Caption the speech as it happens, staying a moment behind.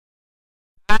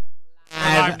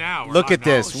live now. We're Look live at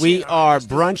now. this. We are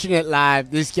brunching it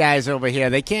live. These guys over here,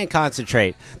 they can't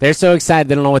concentrate. They're so excited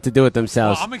they don't know what to do with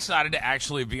themselves. Well, I'm excited to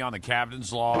actually be on the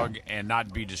captain's log and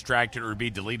not be distracted or be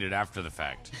deleted after the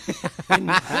fact.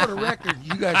 And for the record,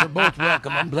 you guys are both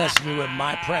welcome. I'm blessing you with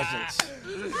my presence.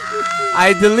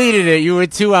 I deleted it. You were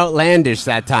too outlandish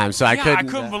that time, so I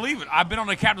couldn't Believe it. I've been on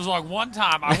the captain's log one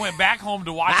time. I went back home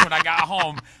to watch when I got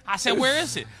home. I said, "Where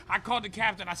is it?" I called the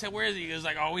captain. I said, "Where is it?" He was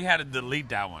like, "Oh, we had to delete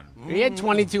that one." We had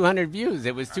 2,200 views.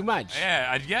 It was too much. Yeah,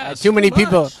 I guess. Too many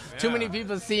people. Yeah. Too many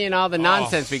people seeing all the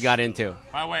nonsense we got into.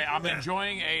 By the way, I'm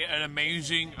enjoying an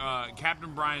amazing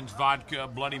Captain Brian's vodka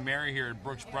Bloody Mary here at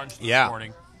Brooks Brunch this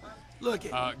morning. Look,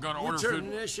 going to order turning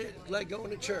food. this shit like going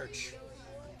to church.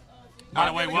 By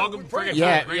the way, welcome Frigate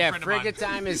Yeah, Time. Great yeah. friend of Frigate mine.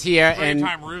 Time is here, Frigate and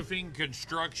Time roofing,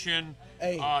 construction,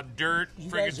 dirt.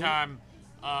 Frigate Time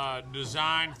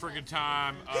design. Frigate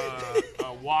Time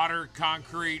water,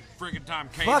 concrete. Frigate Time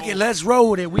cable. Fuck it, let's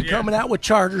roll with it. We coming out with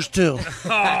charters too.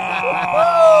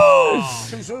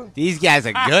 these guys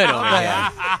are good over here.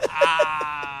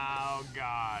 Oh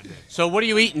God! So, what are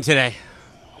you eating today?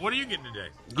 What are you getting today?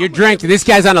 You're drinking. This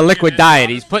guy's on a liquid diet.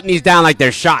 He's putting these down like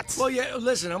they're shots. Well, yeah.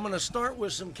 Listen, I'm gonna start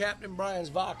with some Captain Brian's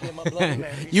vodka in my Bloody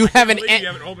Mary. You haven't. You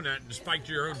haven't opened that and spiked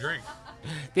your own drink.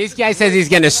 This guy says he's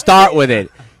going to start with it.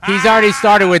 He's already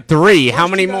started with 3. How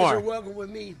many You guys more? are welcome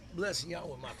with me, blessing y'all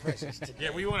with my presence today.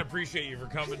 Yeah, we want to appreciate you for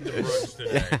coming to Brooks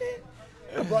today.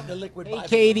 I brought the liquid Hey, Bible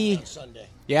Katie. on Sunday.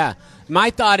 Yeah.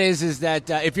 My thought is that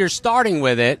if you're starting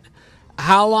with it,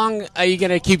 how long are you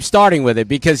going to keep starting with it?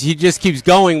 Because he just keeps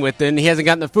going with it, and he hasn't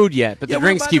gotten the food yet, but the we're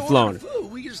drinks about keep to order flowing.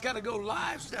 food. We just got to go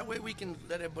live so that way we can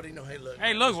let everybody know, hey, look.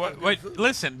 Hey, look, wait,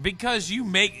 listen, because you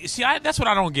make, see, that's what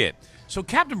I don't get. So,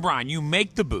 Captain Brian, you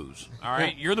make the booze, all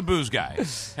right? You're the booze guy.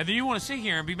 And then you want to sit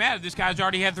here and be mad that this guy's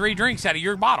already had 3 drinks out of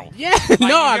your bottle. Yeah, Like, no,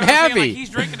 you know I'm what saying? happy. Like, he's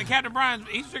drinking the Captain Brian's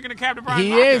vodka.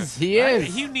 He is.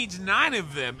 He needs 9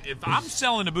 of them. If I'm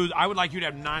selling the booze, I would like you to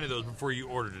have 9 of those before you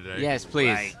order today. Yes, please.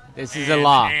 Right. This is a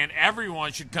law. And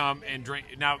everyone should come and drink.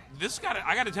 Now,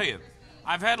 I got to tell you,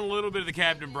 I've had a little bit of the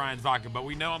Captain Brian's vodka, but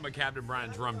we know I'm a Captain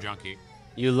Brian's rum junkie.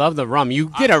 You love the rum. You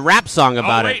did a rap song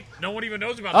about wait, it. no one even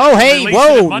knows about Oh, that. hey, Releasing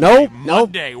whoa, it Monday. nope.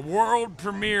 Monday, world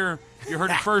premiere. You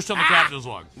heard it first on the Captain's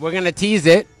Log. We're going to tease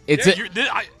it. It's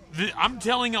I'm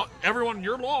telling everyone on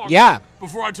your blog. Yeah.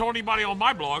 Before I told anybody on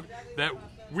my blog that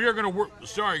we are going to.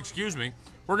 Sorry, excuse me.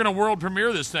 We're going to world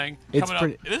premiere this thing. It's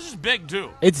coming up. This is big too.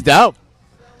 It's dope.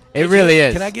 It really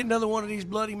is. Can I get another one of these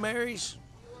Bloody Marys?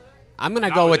 I'm going to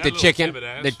Not go with with that the little chicken, civet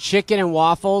ass. and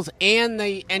waffles and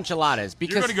the enchiladas.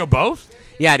 Because You're going to go both?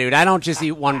 Yeah, dude, I don't just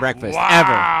eat one breakfast ever.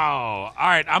 Wow. All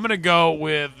right, I'm going to go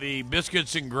with the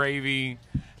biscuits and gravy,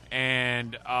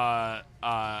 and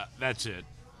that's it.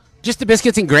 Just the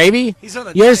biscuits and gravy? He's on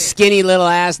a Your diet. skinny little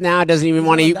ass now doesn't even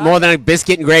want to on a eat diet. more than a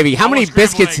biscuit and gravy. How I many want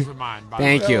scrambled biscuits? eggs with mine, by the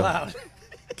Thank way. you. Loud.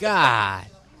 God.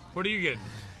 What are you getting?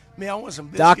 Man, I want some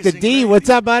biscuits Dr. and D, gravy what's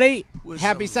up, buddy? with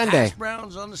Happy some Sunday. hash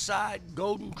browns on the side,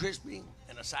 golden crispy,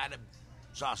 and a side of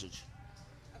sausage.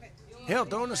 Hell,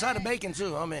 throw in a side of bacon,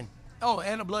 too. I'm in. Oh,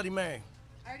 and a Bloody Mary.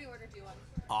 I already ordered you one.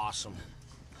 Awesome.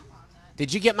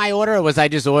 Did you get my order, or was I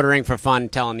just ordering for fun,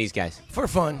 telling these guys? For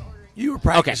fun. You were Okay.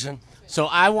 practicing. So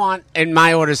I want, and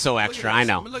my order's so extra, I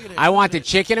know. Look at it. I want the Look at it.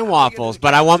 chicken and Look at waffles, it.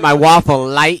 but I want my waffle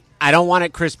light. I don't want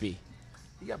it crispy.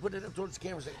 You got to put it up towards the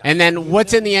camera. And then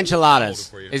what's in the enchiladas?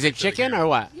 for you. Is it chicken or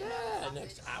what? Yeah,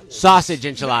 next hour. Sausage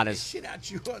enchiladas. Shit out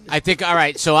you on this. I think, all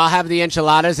right, so I'll have the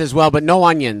enchiladas as well, but no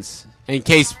onions in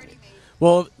case.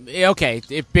 Well, okay,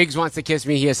 if Biggs wants to kiss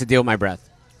me, he has to deal with my breath.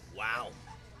 Wow.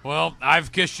 Well,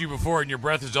 I've kissed you before, and your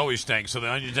breath has always stank, so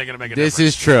the onions ain't going to make a This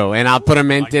difference. is true, and I'll put a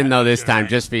mint Like in, that. though, this Good, time, right?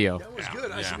 just for you. That was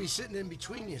good. I should be sitting in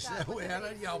between you, so that way I know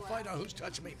y'all fight on who's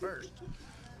touching me first.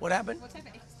 What happened? What type of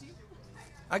eggs do you?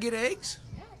 I get eggs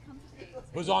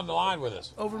Who's on the line with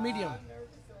us? over medium.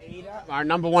 Our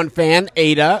number one fan,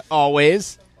 Ada,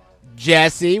 always.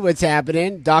 Jesse, what's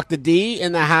happening? Dr. D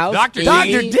in the house. Dr. Dr.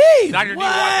 Amy. D. Dr. D,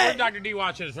 What? where's Dr. D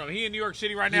watching us from? He in New York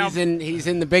City right now? He's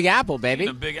in the Big Apple, baby.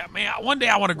 The big man. One day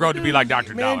I want to grow to be like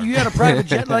Dr. Man, Dollar. you had a private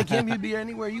jet like him, you'd be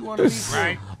anywhere you want to be.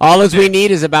 Right? All as we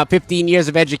need is about 15 years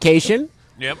of education.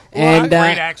 Yep. And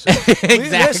Great accent.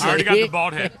 exactly. I already got the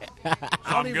bald head. So I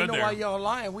I'm don't even good know there. why y'all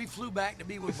lying. We flew back to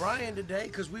be with Brian today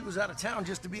because we was out of town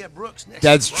just to be at Brooks next.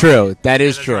 That's to true. That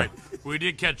is That's true. right. We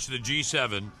did catch the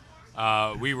G7.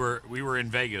 We were in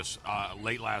Vegas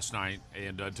late last night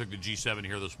and took the G7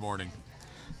 here this morning.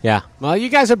 Yeah. Well, you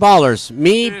guys are ballers.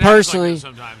 Me It happens like personally, that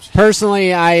sometimes.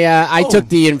 I took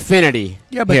the Infinity.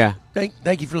 Yeah, but yeah.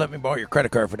 thank you for letting me borrow your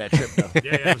credit card for that trip, though.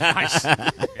 Yeah, it was nice.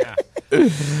 Yeah.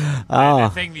 Oh.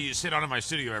 That thing that you sit on in my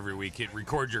studio every week, it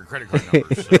records your credit card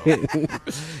numbers.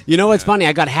 So. You know what's funny?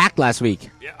 I got hacked last week.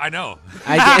 Yeah, I know.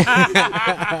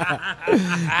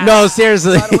 No,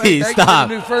 seriously, By the way, thank you for the stop.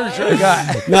 new furniture I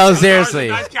got. No, seriously.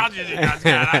 Nice couches you guys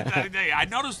got. I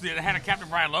noticed it had a Captain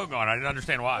Brian logo on it. I didn't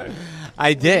understand why.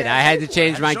 I did. I had to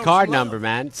change my card number,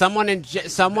 man. Someone in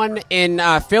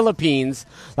Philippines,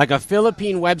 like a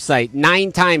Philippine website,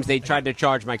 9 times they tried to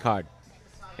charge my card,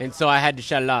 and so I had to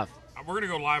shut it off. We're gonna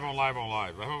go live on live on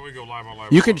live. How about we go live on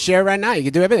live? You can share right now. You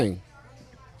can do everything.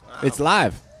 It's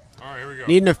live. All right, here we go.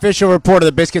 Need an official report of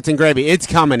the biscuits and gravy. It's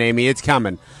coming, Amy. It's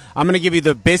coming. I'm going to give you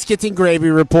the biscuits and gravy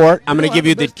report. I'm going to give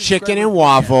you the chicken and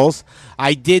waffles.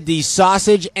 I did the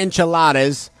sausage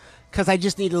enchiladas because I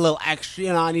just need a little extra.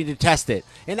 You know, I need to test it.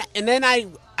 And then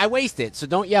I waste it, so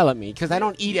don't yell at me because I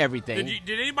don't eat everything.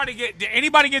 Did anybody get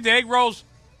the egg rolls?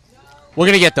 We're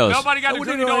going to get those. Nobody got the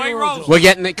cookie dough egg rolls? We're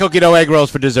getting the cookie dough egg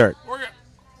rolls for dessert.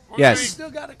 Yes. He still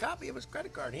got a copy of his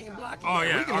credit card. He ain't blocking. Oh,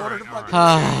 yeah. We can All order right, the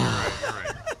all fucking.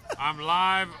 right. I'm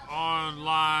live on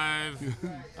live.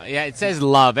 Yeah, it says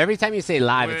love. Every time you say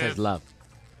live, it With says love.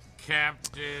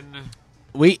 Captain.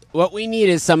 What we need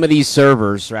is some of these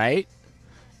servers, right?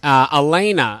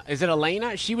 Elena. Is it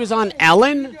Elena? She was on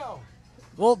Ellen?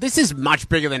 Well, this is much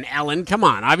bigger than Ellen. Come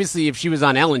on. Obviously, if she was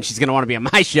on Ellen, she's going to want to be on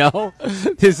my show.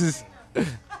 This is...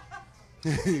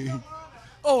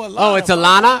 Oh, Alana. Oh, it's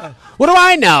Alana? What do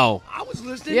I know? I was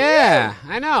listening. Yeah,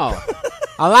 I know.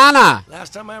 Alana.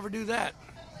 Last time I ever do that.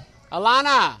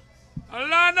 Alana.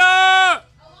 Alana!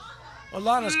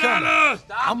 Alana's coming.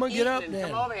 I'm gonna get up then.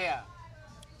 Come over here.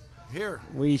 Here.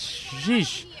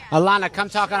 Sheesh. Alana, come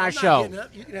talk on our I'm not show. getting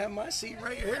up. You can have my seat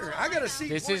right here. I got a seat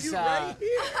This for is, you right here.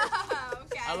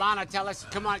 Okay. Alana, tell us.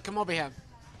 Come on, come over here.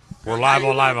 We're live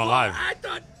on live on live. I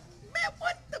thought, man,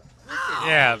 what the?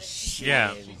 Yeah,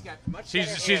 yeah. She's got much She's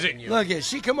better hair a- than you. Look at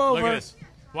she come over. Look at this.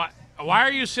 Why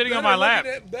are you sitting on my lap?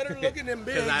 Better looking than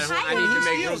big. Because I need to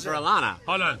make room for Alana.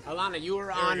 Hold on. Alana, you were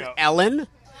we on go. Ellen?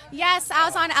 Yes, I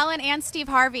was on Ellen and Steve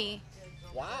Harvey.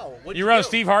 Wow. You were on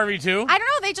Steve Harvey too? I don't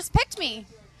know. They just picked me.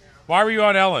 Why were you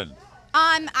on Ellen?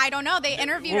 I don't know. They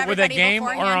interviewed With everybody that game or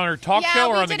beforehand. on her talk show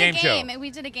or on the game show?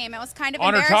 We did a game. It was kind of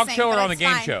On her embarrassing. talk show or but on the it's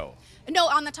game fine. show? No,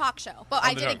 on the talk show. But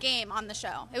I the did a talk- game on the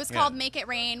show. It was Yeah. called Make It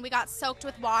Rain. We got soaked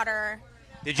with water.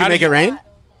 Did How you did make it you- rain?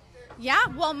 Yeah.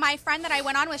 Well, my friend that I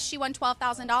went on with, she won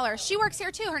 $12,000. She works here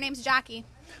too. Her name's Jackie.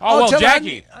 Oh, well, tell me,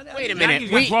 Jackie. Wait a minute.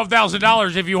 Jackie's got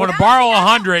 $12,000 if you want to borrow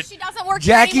 $100. She doesn't work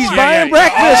Jackie's here anymore. buying yeah.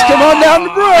 breakfast. Come on down to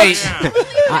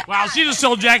Brunch. Wow, she just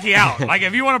sold Jackie out. Like,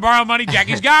 if you want to borrow money,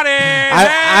 Jackie's got it.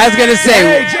 I was going to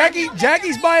say, Hey,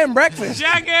 Jackie's buying breakfast.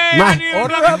 Jackie, My- I need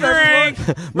Order another up,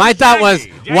 everyone. drink. my thought was,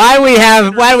 Jackie? why do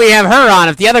we have her on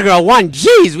if the other girl won?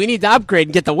 Jeez, we need to upgrade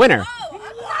and get the winner.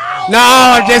 No,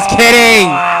 I'm just kidding.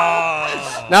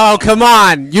 No, come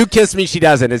on. You kiss me, she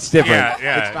doesn't. It's different.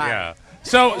 Yeah, It's fine. yeah.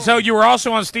 So you were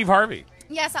also on Steve Harvey.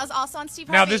 Yes, I was also on Steve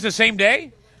Now, Harvey. this is the same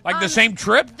day? Like the same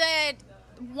trip? The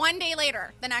one day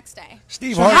later, the next day.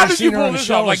 Steve So Harvey how did you seen her pull on the this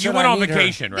show off? Like, and you said, went I on need her.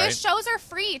 vacation, right? Their shows are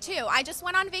free too. I just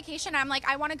went on vacation. I'm like,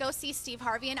 I want to go see Steve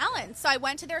Harvey and Ellen. So I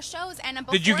went to their shows and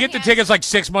Did you get the beforehand- tickets like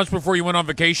 6 months before you went on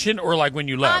vacation, or like when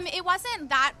you left? It wasn't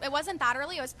that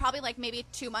early. It was probably like maybe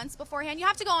 2 months beforehand. You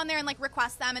have to go on there and like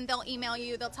request them, and they'll email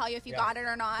you. They'll tell you if you got it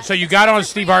or not. So you got on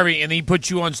Steve Harvey, and he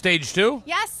put you on stage too?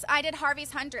 Yes, I did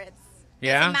Harvey's Hundreds.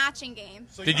 Yeah? It's a matching game.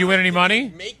 Did you win any money?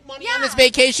 Make money Yeah. on this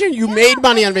vacation? You Yeah, made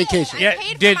money I on did. vacation. I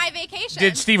paid for my vacation.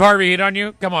 Did Steve Harvey hit on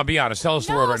you? Come on, be honest. Tell us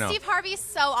the No, world right now. Steve Harvey's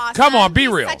so awesome. Come on, be He's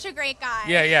real. Such a great guy.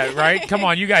 Yeah, right? Come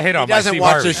on, you got hit on He by doesn't Steve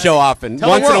watch Harvey. the show often. the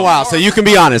Once in a world. while, so you can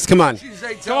be honest. Come on.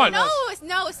 Come on.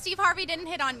 No, Steve Harvey didn't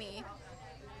hit on me.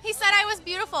 He said I was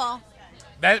beautiful.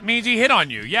 That means he hit on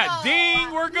you. Yeah, No.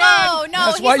 ding, we're good. No,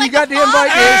 That's he's why you like got the to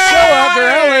invite father. me to his show after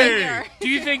Hey! Ellen. Do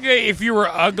you think that if you were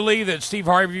ugly that Steve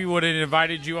Harvey would have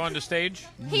invited you on the stage?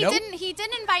 He Nope. didn't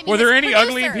invite me. Were there His any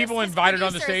ugly producers- people his invited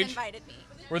on the producers stage? Invited me.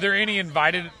 Were there any I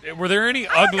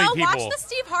ugly don't know. people? Watch the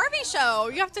Steve Harvey show.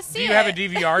 You have to see Do it. you have a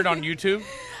DVR on YouTube?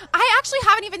 I actually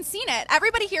haven't even seen it.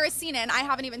 Everybody here has seen it, and I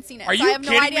haven't even seen it. Are so you I have no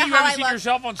kidding idea me? You how haven't I seen look.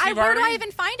 yourself on Steve Where do Harvey? I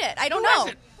even find it? I don't Who is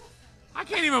know. it? I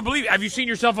can't even believe it. Have you seen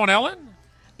yourself on Ellen?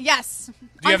 Yes.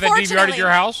 Do you have that DVR at your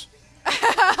house?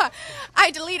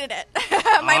 I deleted it.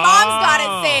 My mom's got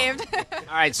it saved.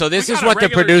 All right, so this We is got a what the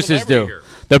regular producers celebrity do. here.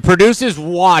 The producers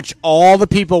watch all the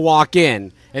people walk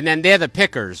in, and then they're the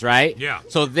pickers, right? Yeah.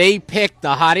 So they pick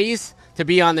the hotties to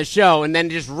be on the show, and then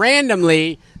just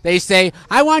randomly they say,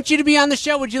 I want you to be on the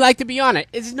show. Would you like to be on it?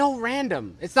 It's no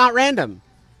random. It's not random.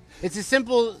 It's a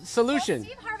simple solution. Well,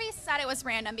 Steve Harvey said it was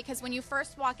random because when you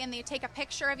first walk in, they take a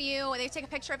picture of you, they take a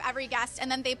picture of every guest, and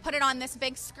then they put it on this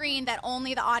big screen that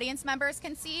only the audience members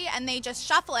can see, and they just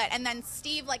shuffle it. And then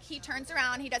Steve, like, he turns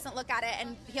around, he doesn't look at it,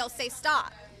 and he'll say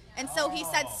stop. And so he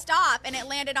said stop, and it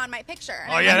landed on my picture.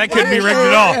 And Oh, I'm yeah, like, that couldn't be rigged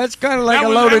at all. That's kind of like That a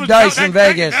was- load that of was- dice that- in that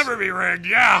could Vegas. never be rigged.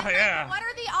 Yeah, yeah. What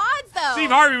are the odds, though? Steve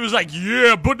Harvey was like,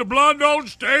 yeah, put the blonde on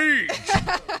stage.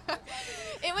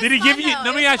 It was Did he fun, give you? though. Let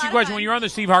It me was ask you a lot of question. fun. When you were on the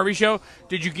Steve Harvey show,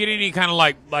 did you get any kind of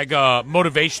like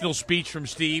motivational speech from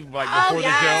Steve like before Oh, the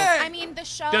yes. show? I mean, the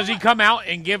show. Does he come out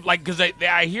and give like? Because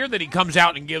I hear that he comes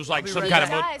out and gives like some right kind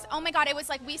He of. does. Oh my God! It was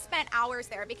like we spent hours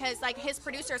there because like his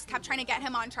producers kept trying to get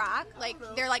him on track. Like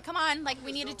they're like, "Come on, like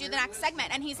we need to do the next segment,"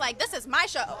 and he's like, "This is my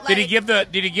show." Like, Did he give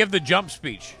the jump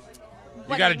speech? You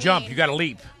What got do to you jump. mean? You got to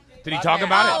leap. Did he talk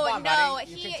about Oh it? on, no,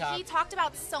 buddy. You he can talk. talked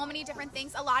about so many different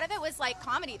things. A lot of it was like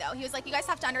comedy though. He was like, "You guys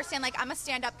have to understand, like I'm a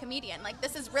stand-up comedian. Like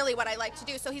this is really what I like to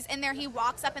do." So he's in there. He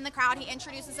walks up in the crowd. He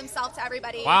introduces himself to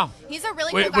everybody. Wow. He's a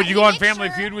really cool guy. Would you He go on makes Family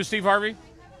sure- Feud with Steve Harvey?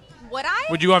 Would I?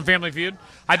 Would you go on Family Feud?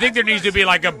 I think there needs to be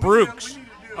like a Brooks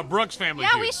Family Yeah,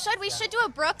 Feud. we should. We should do a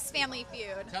Brooks Family Feud.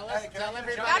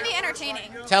 That'd be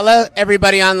entertaining. Tell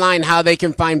everybody online how they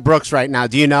can find Brooks right now.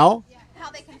 Do you know? How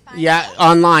they can find Yeah,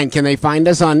 online. Can they find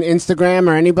us on Instagram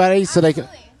or anybody so they can?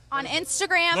 Absolutely. On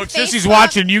Instagram. Look, Facebook. Sissy's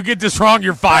watching. You get this wrong,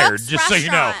 you're fired. Brooks just so you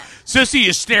know. Restaurant. Sissy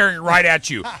is staring right at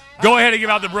you. Go ahead and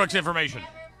give out the Brooks information.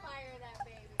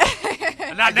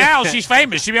 Not now. She's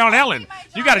famous. She'll be on Ellen.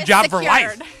 You got a It's job for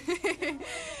secured. life.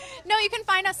 No, you can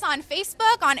find us on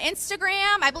Facebook, on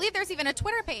Instagram. I believe there's even a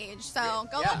Twitter page. So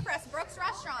go Yeah. look for us, Brooks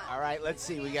Restaurant. All right, let's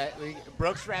see. We got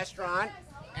Brooks Restaurant,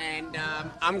 and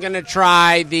I'm gonna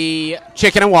try the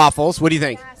chicken and waffles. What do you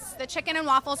think? Yes, the chicken and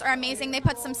waffles are amazing. They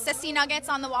put some sissy nuggets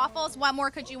on the waffles. What more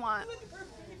could you want?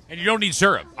 And you don't need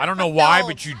syrup. I don't know why, No.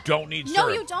 but you don't need No,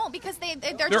 syrup. you don't because they're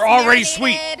just already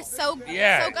marinated, So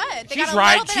Yeah. so good. They She's got a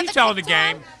right. little bit of She's telling the kick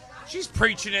to game. She's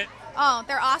preaching it. them. Oh,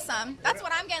 they're awesome. That's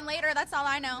what I'm getting later. That's all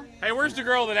I know. Hey, where's the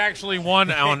girl that actually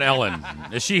won on Ellen?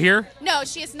 Is she here? No,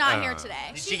 she is not here today.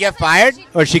 Did she get fired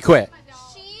or she quit?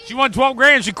 She won 12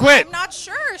 grand. She quit. I'm not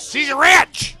sure. She's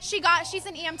rich. She's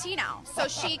an EMT now, so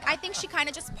I think she kind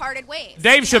of just parted ways.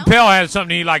 Dave you know? Chappelle has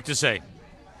something he'd like to say.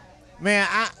 Man,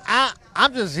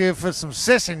 I'm just here for some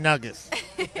sissy nuggets.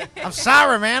 I'm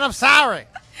sorry, man. I'm sorry.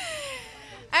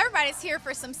 Everybody's here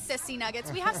for some sissy nuggets.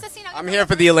 We have sissy nuggets. I'm here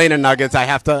for the Elena Nuggets. I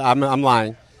have to. I'm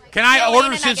lying. Can I The order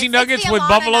Elena sissy nuggets. nuggets It's the with Alana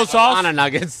buffalo nuggets. sauce? Alana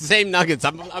Nuggets, same nuggets.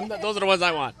 Those are the ones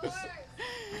I want.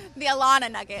 The Alana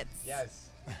nuggets. Yes.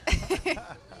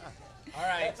 All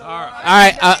right. All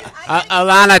right,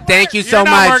 Alana, thank you so You're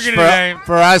not much working today.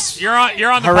 for us You're on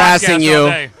the harassing podcast you. all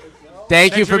day.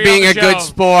 Thank you Thanks for for being being a on the good show.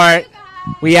 sport.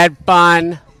 We had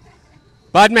fun.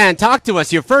 Budman, talk to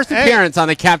us. Your first Hey. appearance on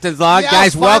the Captain's Log. Yeah,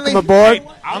 Guys, welcome finally- aboard. Hey,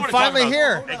 I I'm wanna talk finally about-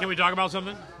 here. Hey, can we talk about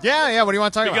something? Yeah. What do you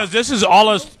want to talk Because about? this is all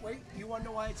us. Wait, you want to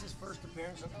know why it's his first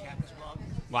appearance on the Captain's Blog?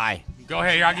 Why? Go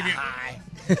ahead. Here, I'll give you.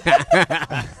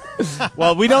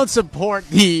 Well, we don't support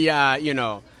the,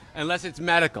 unless it's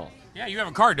medical. Yeah, you have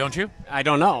a card, don't you? I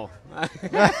don't know.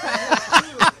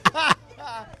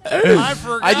 I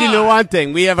forgot. I do know one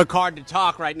thing. We have a card to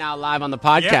talk right now live on the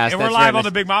podcast. Yeah, and we're That's live right. on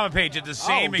the Big Mama page at the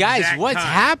same Guys, exact what's time.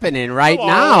 happening right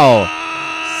Hello.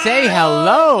 now? Say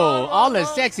hello. All the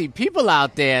sexy people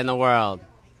out there in the world.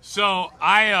 So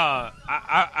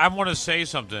I want to say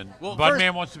something. Well,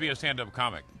 Budman wants to be a stand-up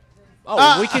comic.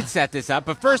 Oh, we could set this up.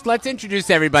 But first, let's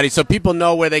introduce everybody so people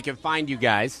know where they can find you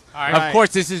guys. All right. Of course,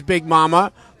 this is Big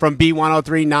Mama from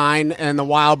B1039 and the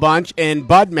Wild Bunch and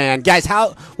Budman. Guys,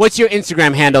 what's your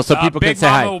Instagram handle so people Big can say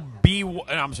hi? Mama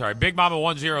I'm sorry, Big Mama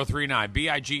 1039,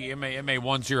 BIGMAMA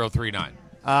 1039.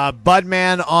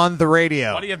 Budman on the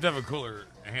radio. Why do you have to have a cooler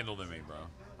handle than me, bro?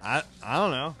 I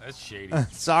don't know. That's shady.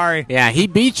 Sorry. Yeah, he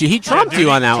beat you. He trumped Dude, you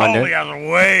on that one, totally dude. has a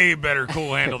way better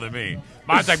cool handle than me.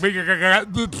 Mine's like,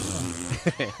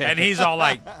 and he's all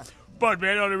like, "But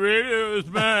man, on the radio,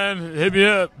 man, hit me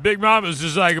up." Big Mama's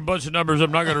just like a bunch of numbers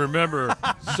I'm not going to remember.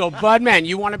 So, Budman,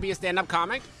 you want to be a stand-up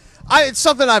comic? It's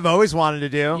something I've always wanted to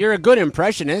do. You're a good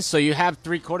impressionist, so you have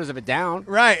 3/4 of it down.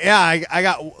 Right, yeah. I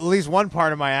got at least one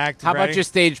part of my act How ready. about your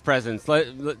stage presence?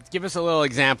 Give us a little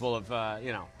example of,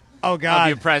 Oh, of God.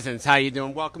 your presence. How you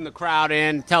doing? Welcome the crowd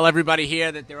in. Tell everybody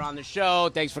here that they're on the show.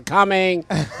 Thanks for coming.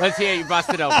 Let's hear you bust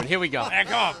it open. Here we go. Hey,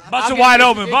 come on, bust I'll it get wide this-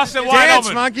 open, bust it wide Dance,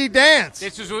 open. monkey, dance.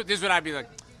 This is what I'd be like.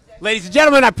 Ladies and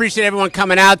gentlemen, I appreciate everyone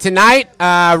coming out tonight.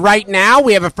 Right now,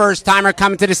 we have a first-timer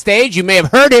coming to the stage. You may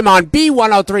have heard him on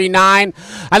B1039.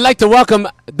 I'd like to welcome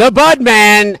the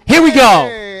Budman. Here we go.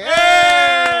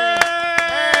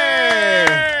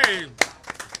 Hey.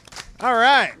 All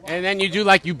right. Right. And then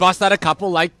you bust out a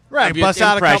couple Right, of your bust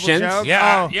out a couple impressions. jokes.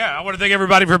 Yeah, Oh. yeah. I want to thank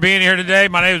everybody for being here today.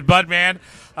 My name is Budman.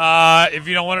 If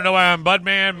you don't want to know why I'm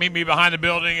Budman, meet me behind the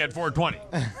building at 420.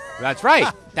 That's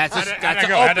right. That's an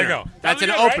opener. That's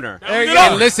an opener. There you go.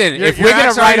 And listen, if your we're gonna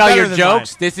act's write all already your better than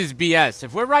jokes, this is BS.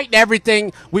 If we're writing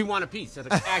everything, we want a piece of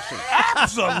the action.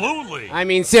 Absolutely. I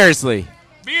mean, seriously.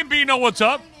 B&B know what's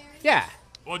up. Yeah.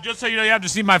 Well, just so you know, you have to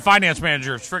see my finance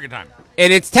manager. It's freaking time.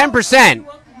 And it's 10%. You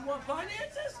want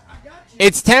finances? I got you.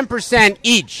 It's 10%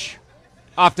 each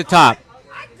off the top.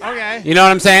 Okay. You know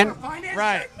what I'm saying? Finance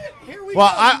Right. segment? Here we Well,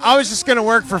 go. I was just going to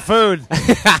work for food at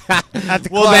the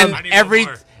Well, club. then I need every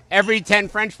one more. every 10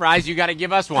 French fries, you got to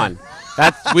give us one.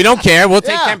 We don't care. We'll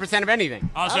take Yeah. 10% of anything.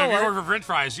 Also, if you work for French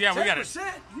fries, yeah, we got it. 10%,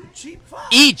 you cheap fuck.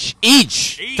 Each.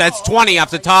 That's 20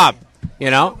 off the top. You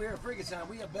know, Over here at Friggin'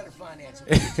 we have better financing.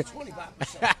 It's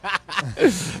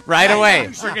 25%. right away.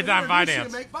 Friggin' Time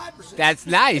Finance. Make 5%. That's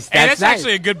nice. And That's it's nice.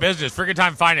 actually a good business. Friggin'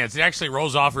 Time Finance. It actually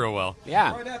rolls off real well.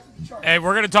 Yeah. Right after the chart. Hey,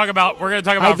 we're gonna talk about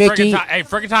Vicky. Friggin' Time. Hey,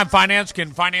 Friggin' Time Finance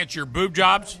can finance your boob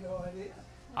jobs.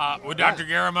 With Dr.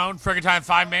 Garamone, Friggin' Time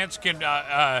Finance can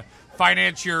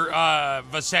finance your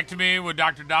vasectomy with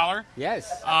Dr. Dollar. Yes.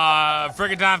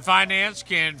 Friggin' Time Finance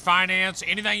can finance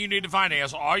anything you need to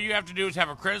finance. All you have to do is have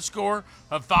a credit score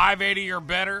of 580 or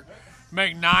better,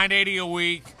 make $980 a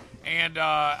week, and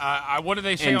what do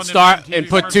they say And on start the and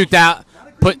put commercials? 2,000.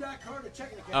 Put. That card, a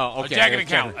checking account. Oh, okay. A checking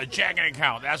account. A checking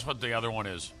account. That's what the other one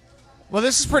is. Well,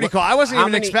 this is pretty cool. I wasn't How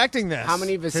even many- expecting this. How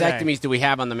many today. vasectomies do we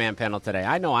have on the man panel today?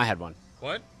 I know I had one.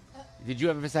 What? Did you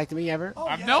have a vasectomy ever?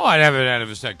 I know I haven't had a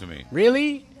vasectomy.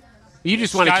 Really? You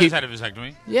just want to Sky's keep. had a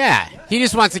vasectomy. Yeah. He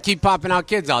just wants to keep popping out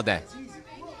kids all day.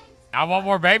 I want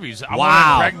more babies. I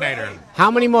Wow. want to impregnate her. How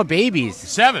many more babies?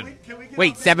 7.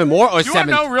 Wait, 7 more or You want 7?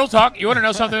 to know real talk? You want to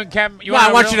know something, Captain? No,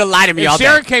 I want you to lie to me if all day.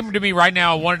 Sarah came to me right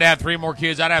now and wanted to have 3 more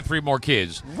kids, I'd have 3 more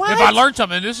kids. What? If I learned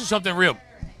something, this is something real.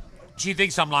 She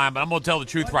thinks I'm lying, but I'm going to tell the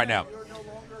truth right now.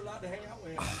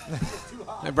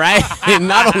 Right?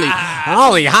 not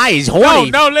only high, he's horny.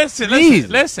 No, listen.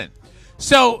 Jeez.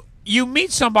 So you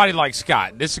meet somebody like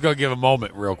Scott. This is going to give a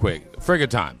moment real quick. Friggin'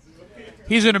 time.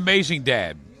 He's an amazing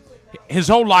dad. His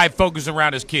whole life focuses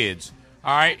around his kids.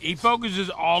 All right? He focuses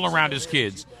all around his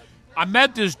kids. I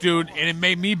met this dude, and it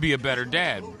made me be a better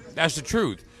dad. That's the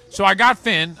truth. So I got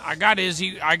Finn. I got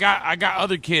Izzy. I got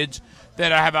other kids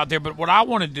that I have out there. But what I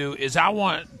want to do is I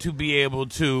want to be able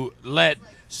to let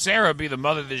Sarah be the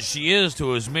mother that she is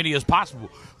to as many as possible.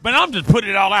 But I'm just putting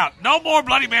it all out. No more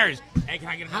Bloody Marys. Hey, can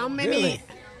I get How another one? many? Really?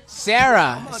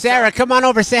 Sarah, come on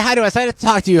over. Say hi to us. I want to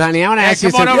talk to you, honey. I want to ask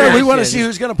you come on some over. Yeah, we want to questions. see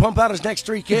who's going to pump out his next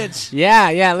 3 kids. Yeah.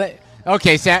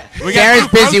 Okay, We got Sarah's 2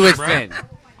 busy frozen, with bro. Finn.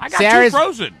 I got Sarah's 2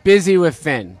 frozen. busy with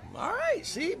Finn. All right,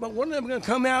 see, but one of them going to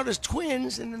come out as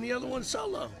twins, and then the other one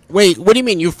solo. Wait, what do you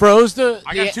mean? You froze the?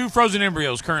 I got 2 frozen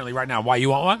embryos currently right now. Why, you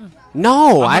want one?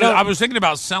 No, I don't. I was thinking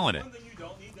about selling it. One thing you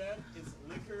don't need that is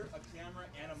liquor, a camera,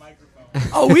 and a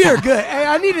microphone. Oh, we are good. Hey,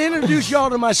 I need to introduce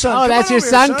y'all to my son. Oh, Come that's on your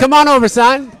over here, son. Come on over,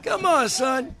 son. Come on,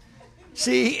 son.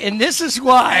 See, and this is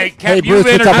why. Hey, Cap, Bruce, you've what's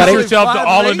up, introduced buddy? yourself to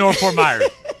all of 5'8". North Fort Myers.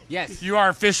 Yes, You are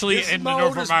officially This is in the my North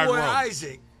Fort oldest Myers boy, world.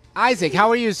 Isaac. Isaac, how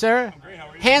are you, sir?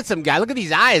 Handsome guy. Look at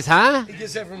these eyes, huh? He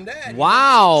gets that from Dad.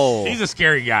 Wow, He's a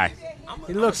scary guy.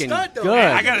 he's looking stunt, though. good.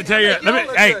 I got to tell you, Y'all look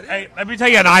good. let me tell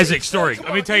you an Isaac story.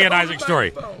 Let me tell you an Isaac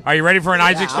story. Are you ready for an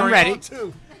Isaac I'm story? ready.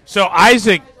 So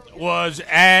Isaac was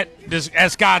at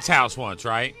Scott's house once,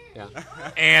 right? Yeah.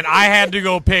 And I had to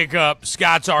go pick up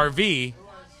Scott's RV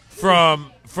for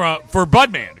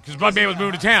Budman because Budman was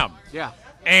moving to town. Yeah.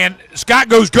 And Scott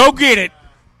goes, go get it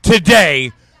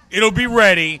today. It'll be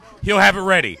ready. He'll have it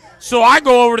ready. So I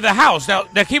go over to the house. Now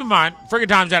keep in mind, friggin'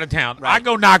 time's out of town. Right. I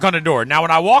go knock on the door. Now,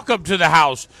 when I walk up to the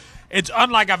house, it's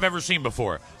unlike I've ever seen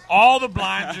before. All the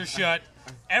blinds are shut.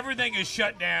 Everything is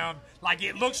shut down. Like,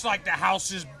 it looks like the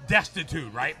house is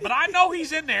destitute, right? But I know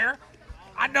he's in there.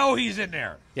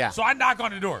 Yeah. So I knock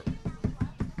on the door.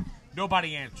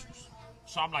 Nobody answers.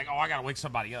 So I'm like, I got to wake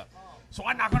somebody up. So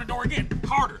I knock on the door again,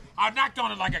 harder. I knocked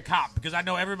on it like a cop because I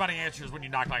know everybody answers when you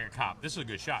knock like a cop. This is a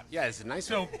good shot. Yeah, it's a nice.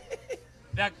 So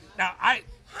now How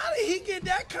did he get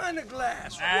that kind of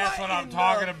glass? that's what I'm in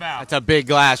talking the- about. That's a big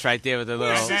glass right there with a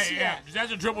little.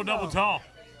 That's a triple-double tall.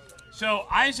 So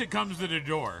Isaac comes to the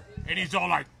door, and he's all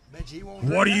like, Bet he won't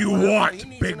what do drink you that one. He want,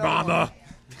 needs Big another Mama?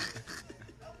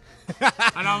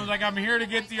 And I was like, I'm here to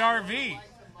get the RV.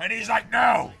 And he's like,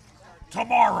 no,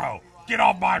 tomorrow. Get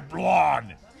off my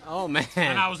lawn. Oh man.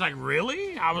 And I was like,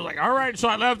 really? I was like, all right. So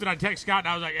I left, and I text Scott, and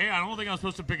I was like, hey, I don't think I'm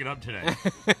supposed to pick it up today.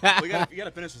 You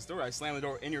gotta finish the story. I slammed the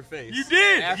door in your face. You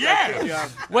did, After I yeah. kicked you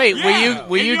out. Wait, Yeah.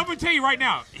 were you? And I'm gonna tell you right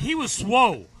now, he was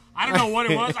swole. I don't know what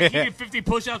it was. Like, he did 50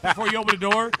 push-ups before you opened the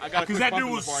door. Because that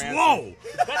dude was slow.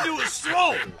 That dude was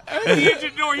slow. He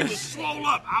entered the door. He was swole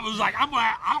up. I was like,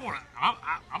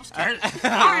 I'm scared.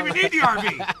 I don't even need the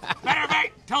RV. Matter of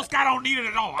fact, tell Scott I don't need it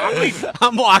at all. I'm leaving.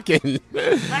 I'm walking.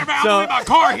 Matter of fact, I'm leaving my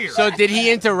car here. So did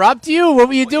he interrupt you? What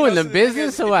were you doing? The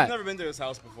business or what? I've never been to his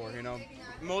house before, you know.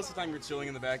 Most of the time you're chilling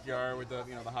in the backyard with the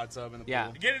the hot tub and the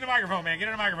pool. Get in the microphone, man. Get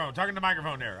in the microphone. Talking to the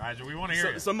microphone there. Isaac, we want to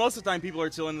hear you. So most of the time people are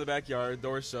chilling in the backyard,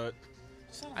 doors shut.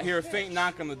 I hear a faint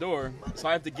knock on the door, so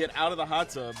I have to get out of the hot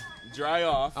tub, dry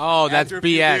off. Oh, that's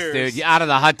BS, dude. You're out of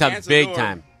the hot tub big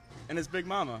time. And it's Big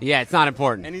Mama. Yeah, it's not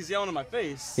important. And he's yelling in my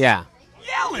face. Yeah.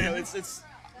 Yelling? You know,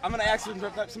 I'm gonna ask him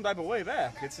some type of way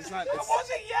back. It's not. I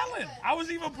wasn't yelling. I was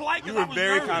even polite. You were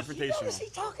very nervous. confrontational. He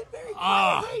talking very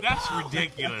That's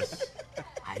ridiculous.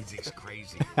 Isaac's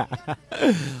crazy.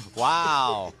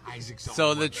 Wow. Isaac's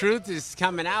So the truth is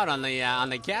coming out on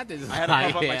the captain's I had to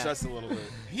pump up my chest a little bit.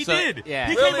 He did. Yeah.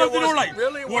 He Really, came up the door like,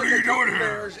 really, what are you doing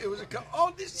here? It was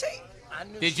this thing.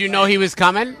 Did you know he was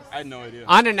coming? I had no idea.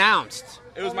 Unannounced.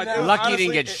 It was my Lucky he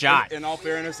didn't get shot. In all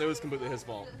fairness, it was completely his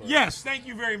fault. But. Yes, thank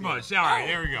you very much. All right,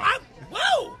 there we go.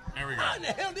 Whoa! There we go. How in the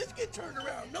hell did this get turned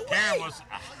around? No Karen way! was.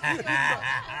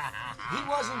 He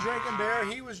wasn't drinking beer.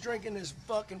 He was drinking this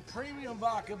fucking premium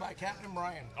vodka by Captain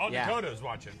Brian. Oh, Yeah. Dakota's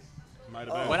watching. Might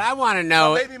have been. What I want to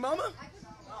know. Baby mama?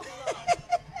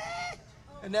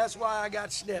 And that's why I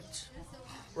got snipped.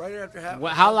 Right after having.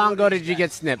 How long ago did you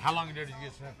get snipped? How long ago did you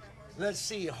get snipped? Let's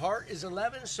see. Hart is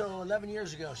 11, so 11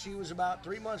 years ago. She was about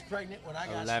 3 months pregnant when I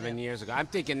got 11 snipped. years ago. I'm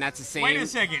thinking that's the same. Wait a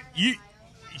second.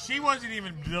 She wasn't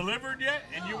even delivered yet,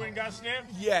 and you went and got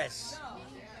snipped? Yes.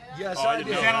 Yes, Oh, I I didn't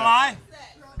did. Is that a lie?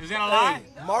 Is that a lie?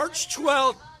 Hey, March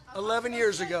 12th, 11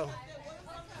 years ago.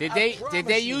 Did I they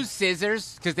promise you. use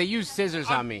scissors? Because they used scissors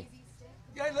on me.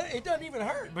 Yeah, it doesn't even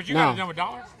hurt. But you No. got it done with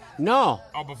dollars? No.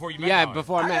 Oh, before you met Yeah, dollars.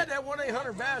 before I I met. got that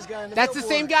 1-800-BAZ guy in the That's the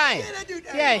billboard. same guy. Yeah, that dude,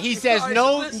 Yeah, he says guys,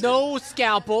 no, listen. no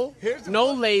scalpel, Here's the no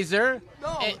fuck- laser,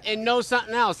 No. and no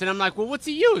something else. And I'm like, well, what's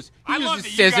he use? He I love uses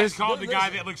that you guys scissors. called the guy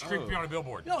Listen. that looks creepy on a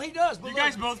billboard. No, he does. But You look,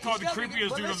 guys both called he's the got to creepiest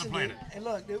but dude on the listen, planet. And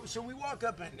look, so we walk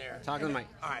up in there. Talk to the mic.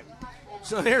 All right.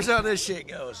 So here's how this shit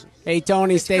goes. Hey,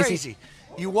 Tony, It's Stacy. crazy.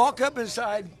 You walk up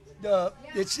inside.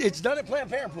 It's done at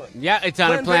Planned Parenthood. Yeah, it's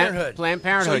on a Planned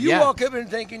Parenthood. So you yeah. walk up and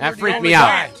thinking That you're the freaked only me out.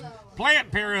 guy.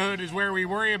 Plant Parenthood is where we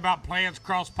worry about plants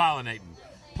cross-pollinating.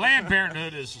 Planned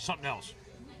Parenthood is something else.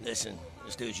 Listen,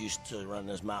 this dude's used to running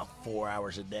his mouth 4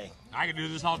 hours a day. I can do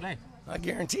this all day. I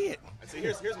guarantee it. See,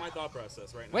 here's my thought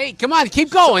process right now. Wait, come on,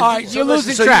 keep going. All right, You're listen,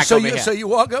 losing track so over you, here. So you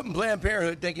walk up in Planned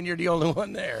Parenthood thinking you're the only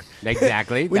one there.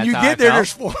 Exactly. When That's you how get I there, felt.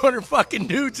 there's 400 fucking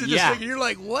dudes in this Yeah. thing, and you're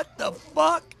like, what the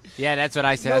fuck? Yeah, that's what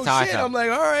I said. No That's how I shit. felt. I'm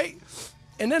like, all right.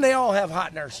 And then they all have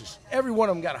hot nurses. Every one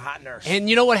of them got a hot nurse. And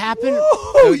you know what happened?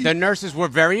 Woo! The nurses were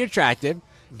very attractive.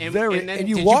 And, Very- and then and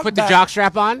you did walk you put the back- jock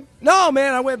strap on? No,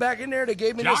 man, I went back in there. They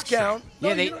gave me a Jock discount. strap. No,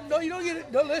 Yeah, they- you don't get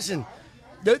it. No, listen.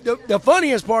 The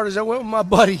funniest part is I went with my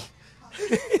buddy.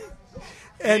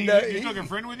 And You took a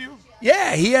friend with you?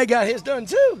 yeah, he had got his done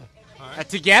too.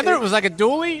 Together? It was like a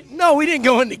dually? No, we didn't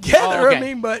go in together. Oh, okay. I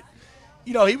mean, but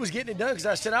he was getting it done because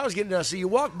I said I was getting it done. So you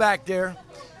walk back there,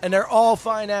 and they're all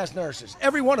fine ass nurses,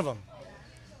 every one of them.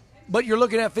 But you're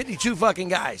looking at 52 fucking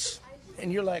guys,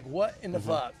 and you're like, what in the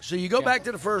fuck? So you go back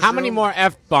to the first. How many room. more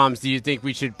F bombs do you think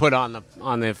we should put on the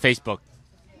Facebook?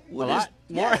 What a is- lot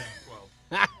more?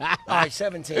 All right,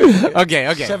 17.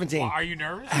 Okay. 17. Well, are you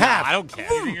nervous? Half. I don't care.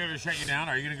 You think they're going to shut you down?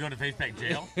 Are you going to go to faceback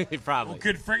jail? Probably.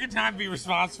 Could friggin' time be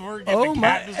responsible for getting Oh the my!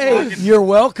 cat this Hey, fucking... you're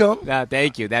welcome.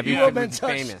 Thank you. That'd be You have been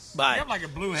touched famous. You by. have like a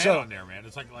blue head So- on there, man.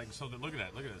 It's like so. Look at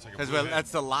that. Look at that. It's like a Because blue head.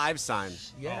 that's the live sign.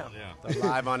 Yeah. Oh, yeah. The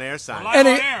live on air sign. Live on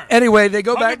air. Anyway, they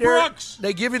go Look back at there. Brooks.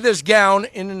 They give you this gown,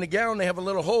 and in the gown they have a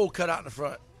little hole cut out in the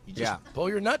front. You just Yeah. pull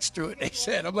your nuts through it. They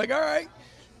said. I'm like, all right.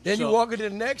 Then you So- walk into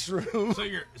the next room. So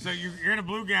you're in a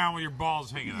blue gown with your balls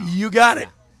hanging out. You got it.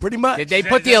 Pretty much. Did they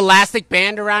put the elastic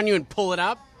band around you and pull it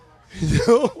up?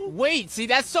 No. Wait, see,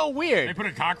 that's so They weird. put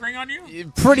a cock ring on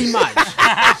you? Pretty much.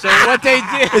 So what they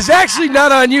did, It's actually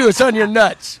not on you. It's on your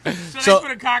nuts. So they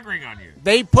put a cock ring on you.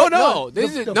 they put no,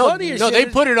 this the is no, funniest no. They shit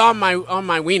is- put it on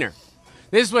my wiener.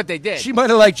 This is what they did. She might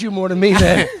have liked you more than me,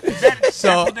 man. That's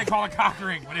So- what they call a cock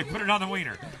ring when they put it on the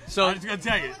wiener. So- I'm just gonna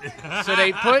tell you. So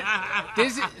they put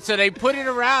this. So they put it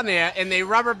around there, and they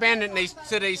rubber banded, and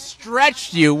they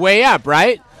stretched you way up,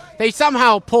 right? They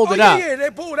somehow pulled Oh, it yeah, up. yeah.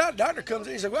 They pull it out. Doctor comes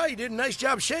in. He's like, well, you did a nice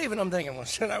job shaving. I'm thinking, well,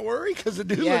 should I worry? Because the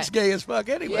dude Yeah. looks gay as fuck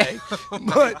anyway. Oh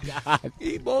But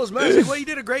he blows his mouth. He's like, well, you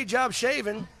did a great job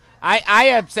shaving. I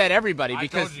upset everybody I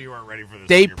because told you weren't ready for this.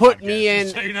 they on your put podcast, me in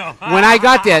just so you know. when I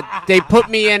got there. They put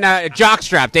me in a jock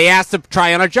strap. They asked to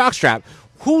try on a jock strap.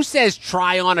 Who says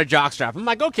try on a jockstrap? I'm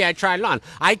like, okay, I tried it on.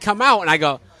 I come out and I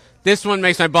go, this one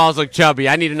makes my balls look chubby.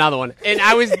 I need another one. And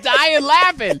I was dying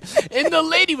laughing. And the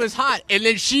lady was hot. And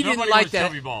then she didn't like that.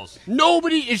 Chubby balls.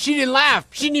 Nobody, and she didn't laugh.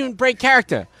 She didn't even break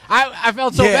character. I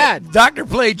felt so bad. Doctor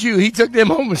played you. He took them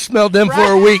home and smelled them for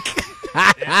a week.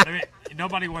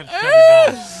 Nobody wants chubby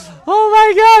balls. Oh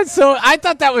my God! So I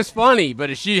thought that was funny,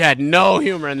 but she had no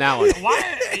humor in that one.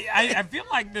 Why? I feel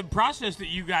like the process that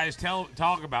you guys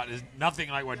talk about is nothing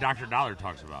like what Dr. Dollar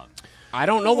talks about. I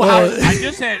don't know how. I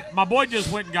just had my boy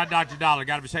just went and got Dr. Dollar,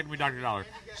 got a vasectomy, Dr. Dollar.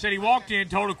 Said he walked in,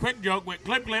 told a quick joke, went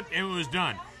clip, clip, and it was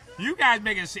done. You guys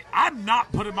make it seem I'm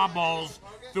not putting my balls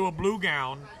through a blue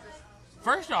gown.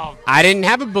 First off, I didn't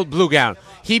have a blue gown.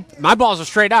 My balls are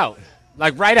straight out,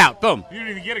 like right out. Boom. You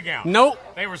didn't even get a gown. Nope.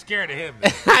 They were scared of him.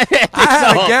 I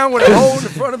had a gown with a hole in the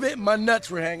front of it, and my nuts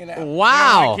were hanging out.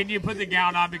 Wow. Can you put the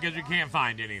gown on because we can't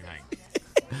find anything?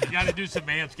 You got to do some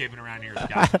manscaping around here,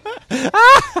 Scott. Do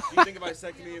you think a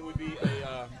vasectomy would be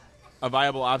a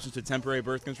viable option to temporary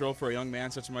birth control for a young man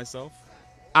such as myself?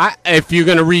 If you're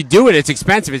gonna redo it, it's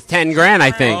expensive. It's $10,000,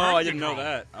 I think. Oh, I didn't know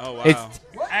that. Oh, wow.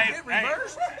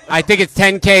 I think it's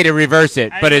 $10K to reverse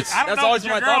it, but it's. I don't That's know always if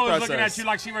your my girl thought is looking process. at you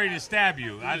like she's ready to stab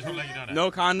you. I just want to let you know that.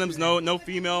 No condoms, no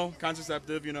female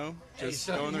contraceptive, Just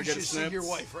go in there, get it see snipped. your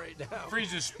wife right now.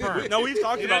 Freeze his sperm. No, we've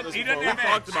talked about this He before. doesn't We've have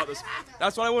talked about this.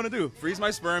 That's what I want to do. Freeze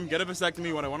my sperm, get a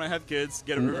vasectomy when I want to have kids,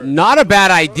 get it reversed. Not a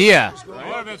bad idea.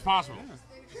 What if that's possible?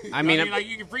 I mean, like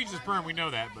you can freeze the sperm, we know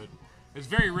that, but it's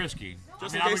very risky.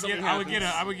 Just I in mean, case something happens.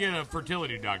 I would get a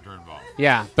fertility doctor involved.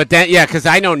 yeah, but because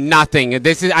I know nothing.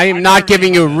 I am not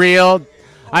giving you real.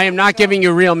 I am not giving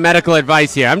you real medical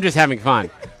advice here. I'm just having fun.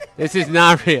 This is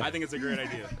not real. I think it's a great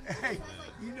idea. Hey,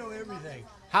 you know everything.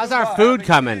 How's our food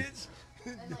coming?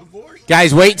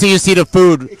 Guys, wait till you see the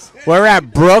food. We're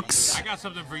at Brooks I got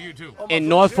something for you too. in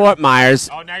North Fort Myers.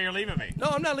 Oh, now you're leaving me. No,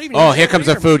 I'm not leaving. Oh, You here stay comes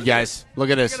the here. food, guys. Look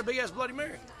at I this. got a big ass Bloody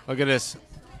Mary. Look at this.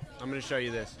 I'm going to show you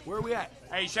this. Where are we at?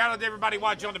 Hey, shout out to everybody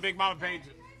watching on the Big Mama page.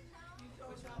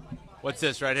 What's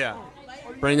this right here?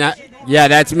 Bring that. Yeah,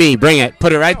 that's me. Bring it.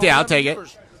 Put it right there. I'll take it.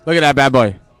 Look at that bad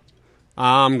boy.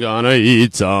 I'm going to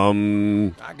eat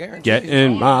some. I guarantee Get you.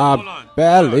 in Hold on. my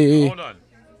belly. Hold on.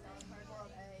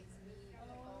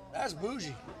 That's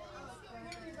bougie.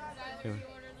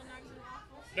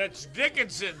 That's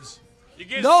Dickinson's. You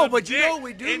get No, some but you Dick know what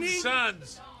we do and need?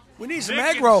 Sons. We need some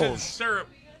egg Dickinson's rolls. syrup.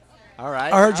 All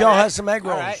right. I heard y'all all right. have some egg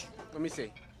All rolls. right. Let me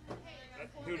see.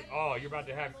 Dude, oh, you're about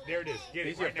to have. There it is. Get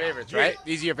These it are right your favorites, now. right? Get it.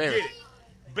 These are your Get favorites.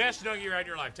 it. Best nugget you had in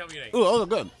your life. Tell me your name. Ooh, those are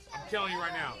good. I'm telling you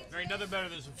right now. There ain't nothing better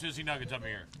than some sissy nuggets up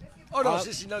here. Oh no,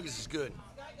 sissy nuggets is good.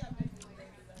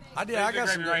 I got gravy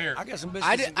some right here. I got some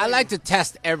biscuits. I like to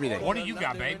test everything. What do you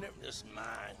got, babe? This is mine.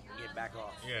 Get back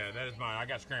off. Yeah, that is mine. I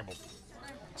got scrambled.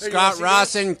 There you go, Scott see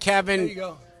Rawson, There Kevin. you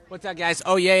go. What's that, guys?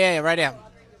 Oh, yeah, right there.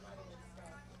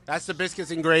 That's the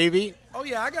biscuits and gravy. Oh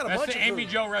yeah, I got a That's bunch the of Amy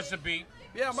food. Joe recipe.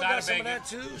 Yeah, I Side got of some of bacon. that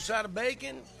too. Side of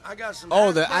bacon. I got some.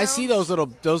 Oh, hash I see browns.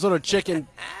 those little chicken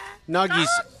nuggies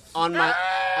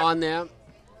on there.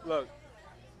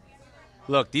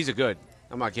 Look, these are good.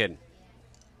 I'm not kidding.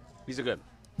 These are good.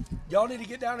 Y'all need to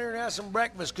get down here and have some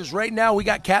breakfast because right now we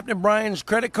got Captain Brian's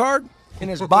credit card and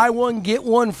it's buy one get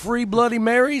one free Bloody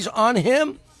Marys on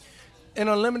him and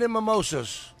unlimited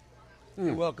mimosas.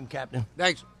 You're welcome, Captain.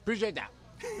 Thanks. Appreciate that.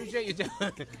 Appreciate you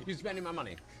you spending my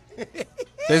money.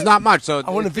 There's not much, so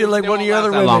I want to feel like one of your other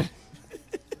women. women.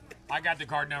 I got the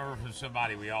card number from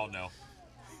somebody we all know.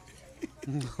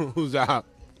 Who's that?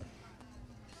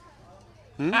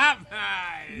 What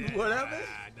What happened?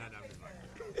 No, I'm just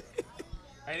fucking.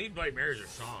 Hey, these Bloody Marys are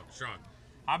strong.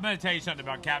 I'm going to tell you something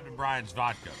about Captain Brian's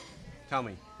vodka. Tell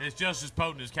me. It's just as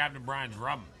potent as Captain Brian's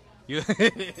rum. You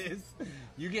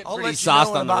get I'll pretty let you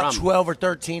sauced know in on the about rum. 12 or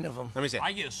 13 of them. Let me see.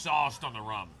 I get sauced on the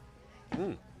rum.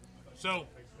 So,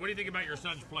 what do you think about your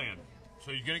son's plan?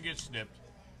 So he's going to get snipped.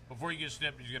 Before you get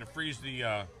snipped, he's going to freeze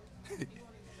the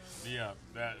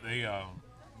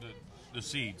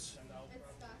seeds.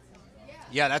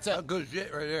 Yeah, that's That's good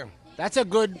shit right there. that's a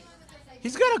good.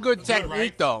 He's got a good good, technique,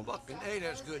 right? though. Fucking hey,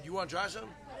 that's good. You want to try some?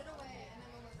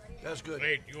 That's good.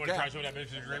 Hey, you want to Cap, try some of that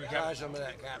biscuit and gravy, Try Cap? some of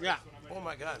that, Cap. Yeah. Oh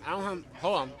my God, I don't have.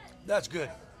 Hold on. that's good.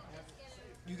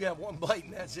 You got one bite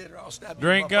and that's it, or I'll stab you.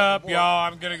 Drink with my up, fucking y'all.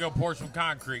 I'm going to go pour some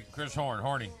concrete. Chris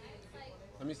Horny.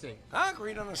 Let me see. fork.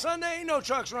 Concrete on a Sunday, ain't no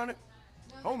trucks running.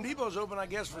 Home Depot's open, I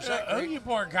guess, for Who Saturday. you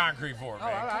pouring concrete for, man?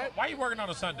 all right. Why are you working on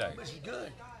a Sunday? This is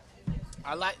good.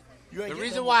 I like. You ain't The getting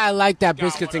reason them- why I like that God,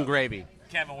 biscuits what and up? gravy.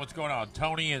 Kevin, what's going on?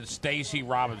 Tony and Stacy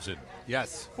Robinson.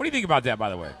 Yes. What do you think about that, by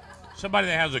the way? Somebody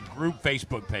that has a group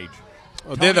Facebook page.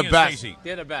 Oh, they're Tony the and best. Stacey.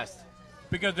 They're the best.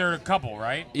 because they're a couple,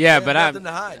 right? Yeah, They but have I. nothing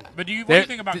to hide. But what do you They're-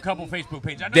 think about couple Facebook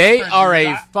pages? I know They you're friends are with a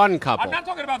them. fun couple. I'm not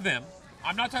talking about them.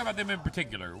 I'm not talking about them in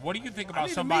particular. What do you think I about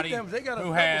need somebody to meet them. They got a who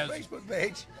couple has? Facebook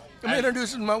page. I'm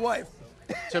introducing my wife.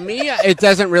 To me, it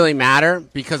doesn't really matter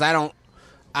because I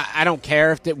don't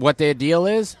care if what their deal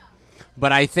is,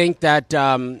 but I think that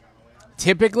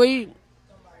typically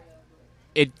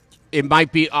it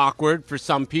might be awkward for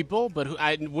some people, but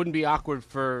it wouldn't be awkward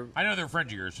for. I know they're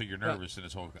friends of yours, so you're nervous in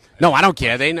this whole. No, I don't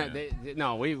care. They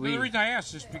no, we. The reason I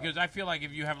ask is because I feel like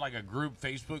if you have like a group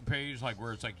Facebook page, like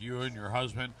where it's like you and your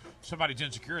husband, somebody's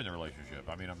insecure in the relationship.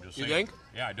 I mean, I'm just You saying. think?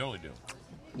 Yeah, I totally do.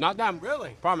 Not them.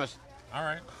 Really? Promise. All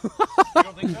right. You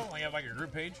don't think so? When you have like a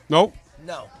group page? Nope.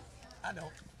 No, I don't.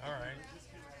 All right.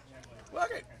 Well,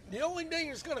 okay. The only thing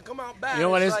that's going to come out bad You know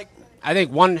what is is? like, I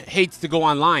think one hates to go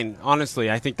online. Honestly,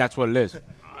 I think that's what it is.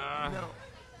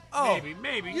 oh,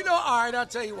 Maybe. You know, all right, I'll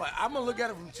tell you what. I'm going to look at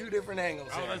it from two different angles.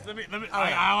 Oh, here. let me. All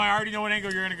right. I already know what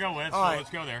angle you're going to go with, so All right. let's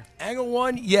go there. Angle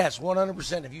one, yes,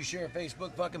 100%. If you share a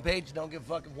Facebook fucking page, don't give a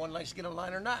fuck if one likes to get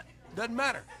online or not. Doesn't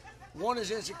matter. One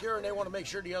is insecure and they want to make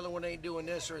sure the other one ain't doing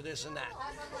this or this and that.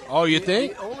 Oh, you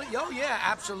think? Oh, yeah,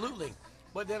 absolutely.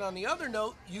 But then on the other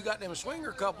note, you got them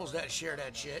swinger couples that share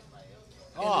that shit.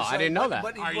 Oh, I didn't know that.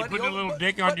 Are you putting a little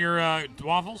dick on your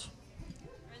waffles?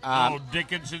 A little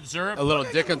Dickinson syrup? A little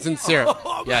Dickinson syrup.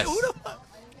 Oh, Yes. man, who the fuck?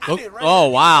 I Look- did right oh,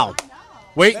 there. wow.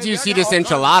 Wait till Baby, you I see got this all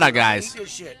kinds of enchilada, stuff. I guys. eat this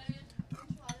shit.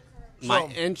 My So-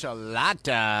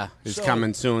 enchilada is So-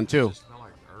 coming soon, too. Smell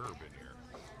like herb in here.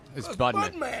 It's Bud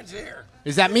Budman. Man's here.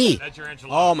 Is that me? That's your enchilada.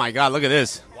 Oh, my God. Look at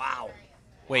this. Wow.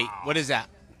 Wait, what is that?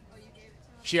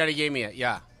 She already gave me it.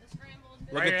 Yeah.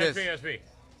 Look Right at here, this. SPSP.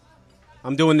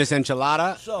 I'm doing this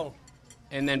enchilada, So,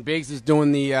 and then Biggs is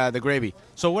doing the gravy.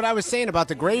 So what I was saying about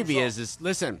the gravy is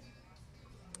listen,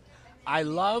 I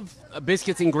love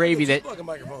biscuits and gravy that fucking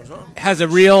microphones, huh? has a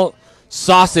real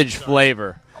sausage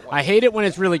flavor. I hate it when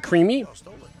it's really creamy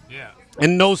Yeah.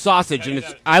 and no sausage. And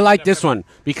I like this one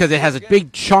because it has a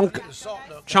big chunks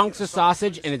of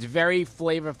sausage and it's very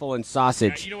flavorful and Yeah,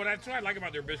 sausage. you know what? That's what I like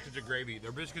about their biscuits and gravy.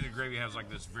 Their biscuits and gravy has like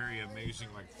this very amazing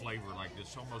like flavor, like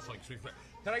this almost like sweet flavor.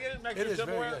 Can I get it next It to is very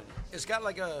somewhere? good. It's got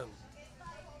like a,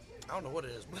 I don't know what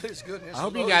it is, but it's good. It's I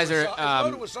hope you loaded guys with are, it's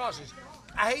loaded with sausage.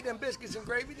 I hate them biscuits and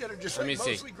gravy that are just Let me like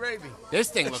see. mostly gravy. This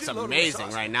thing That looks shit loaded with amazing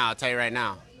sausage. right now. I'll tell you right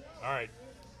now. All right.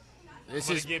 This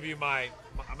I'm is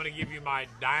gonna give you my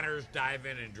diners dive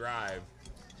in and drive.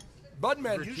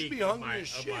 Budman, you should critique be of hungry my- as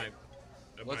of shit.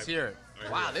 of let's my- hear it. All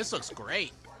right, Wow, here we go. this looks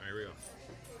great. Here we go.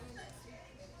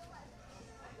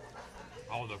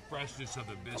 Oh, the freshness of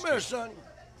the Come here, biscuit son.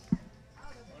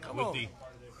 Come with on. the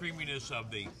creaminess of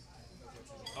the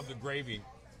gravy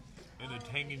and the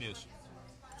tanginess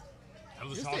of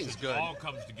the This thing's sausage good. all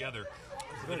comes together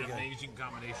with very an good. amazing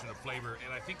combination of flavor.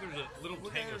 And I think there's a little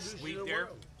We're tang gonna of introduce sweet you to the there.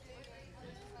 world.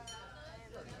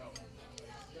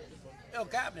 Yo,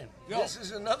 Captain, Yo. this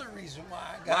is another reason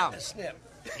why I got Wow. the snip.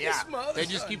 Yeah, This mother they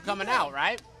just son, keep get coming down. out,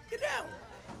 right? Get down.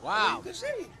 Wow. You can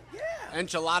see. Yeah.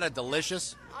 Enchilada,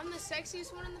 delicious. I'm the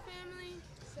sexiest one in the family.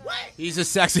 So. What? He's a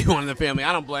sexy one in the family.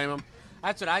 I don't blame him.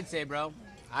 That's what I'd say, bro.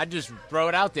 I'd just throw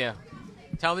it out there.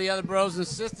 Tell the other bros and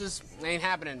sisters, ain't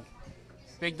happening.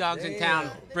 Big dogs in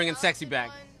town, bringing sexy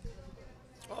back.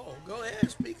 Oh, go ahead.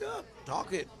 Speak up.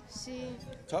 Talk it. See,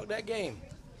 Talk that game.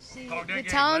 Oh, the dang it,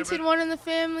 talented whatever. one in the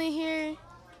family here,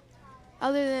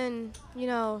 other than,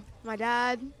 my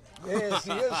dad. Yes,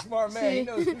 he is a smart man. He See.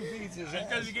 knows who feeds his Just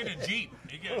because ass. you get a Jeep.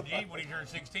 You get a Jeep when he turns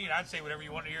 16. I'd say whatever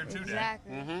you want to hear too, Dad.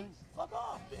 Exactly. Fuck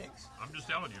off, Biggs. I'm just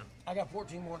telling you. I got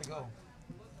 14 more to go.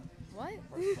 What?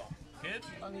 Kids?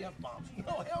 On the F-bombs.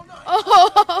 No, hell no.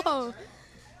 Oh!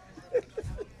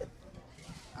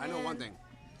 I know one thing.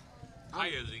 Hi,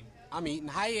 Izzy. I'm eating.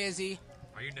 Hi, Izzy.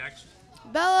 Are you next?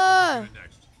 Bella! Who's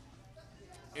next?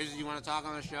 Izzy, you want to talk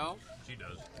on the show? She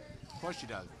does. Of course she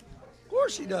does. Of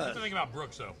course he That's does. the thing about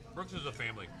Brooks, though. Brooks is a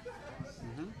family.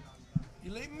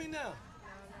 You leaving me now?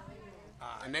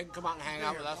 And they can come out and hang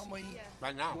out with us I'm gonna eat.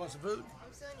 right You now want some food?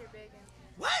 I'm stealing your bacon.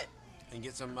 What? and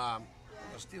get some. You gonna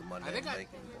steal my I damn think I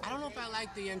bacon? don't know if I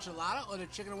like the enchilada or the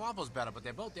chicken and waffles better, but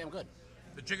they're both damn good.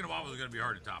 The chicken and waffles is going to be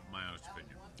hard to top, in my honest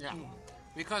opinion. Yeah.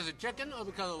 Because of chicken or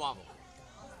because of the waffle?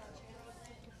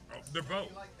 Oh, they're both.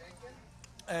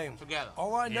 Hey, Together.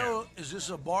 all I know is this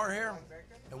a bar here,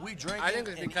 and we drink. I think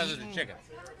it's because of the chicken.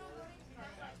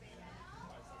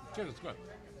 Chicken's good.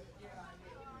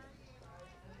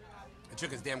 The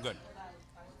chicken's damn good.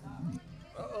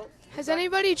 Has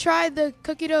anybody tried the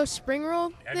cookie dough spring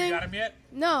roll Have thing? you got them yet?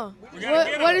 No. We gotta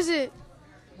get 'em. What is it?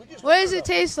 What does it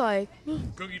taste like?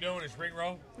 Cookie dough and a spring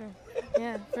roll?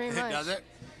 Yeah, pretty much. Does it?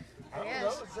 I don't know.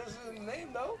 It says it in the name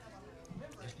though.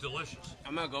 It's delicious.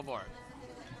 I'm gonna go for it.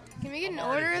 Can we get an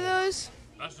order of those?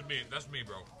 That's me,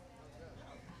 bro.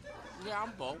 Yeah,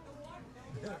 I'm full.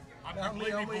 I'm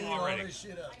completely full already.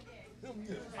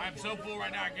 I'm so full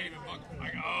right now I can't even look.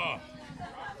 Like, oh.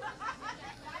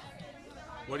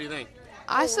 What do you think?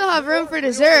 I still have room for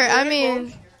dessert. I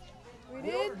mean, We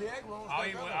did.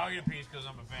 I'll eat a piece because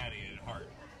I'm a fatty at heart.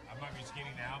 I might be skinny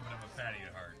now, but I'm a fatty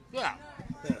at heart. Yeah.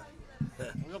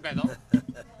 Okay, though.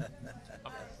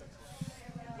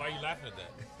 Why are you laughing at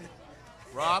that?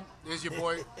 Rob, this is your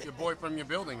boy from your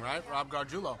building, right? Rob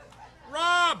Gargiulo.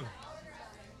 Rob!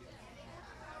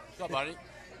 What's up, buddy?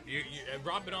 Have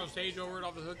Rob been on stage over it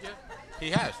off the hook yet?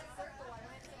 He has.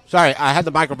 Sorry, I had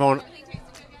the microphone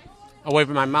away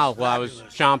from my mouth while I was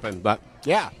chomping, but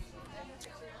yeah.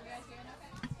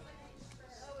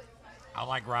 I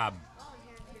like Rob.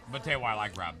 I'm going to tell you why I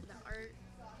like Rob.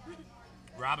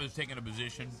 Rob is taking a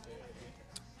position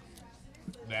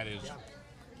that is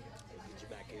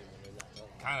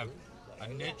kind of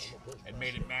a niche and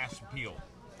made it mass appeal.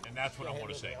 And that's what I want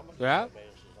to say. Yeah?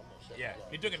 Yeah,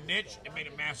 he took a niche and made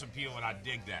it mass appeal, and I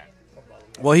dig that.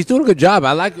 Well, he's doing a good job.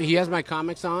 I like he has my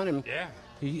comics on, and Yeah.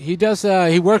 he does,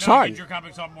 he works I know you hard. get your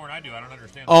comics on more than I do. I don't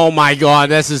understand. Oh, my God,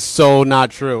 this is so not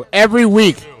true. Every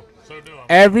week, So do I.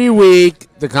 every week,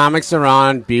 the comics are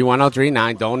on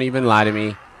B1039. Don't even lie to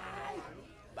me.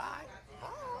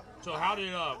 So how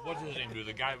did, what's his name do?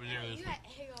 The guy that was there this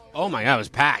week. Oh, my God, it was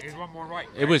packed. Here's one more right.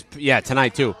 It was, yeah,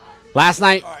 tonight, too. Last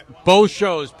night, both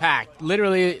shows packed.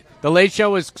 Literally, the late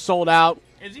show was sold out.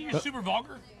 Is he super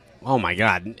vulgar? Oh, my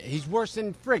God. He's worse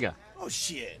than Frigga. Oh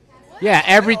shit. Yeah,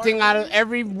 everything out of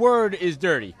every word is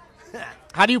dirty.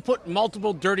 How do you put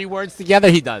multiple dirty words together?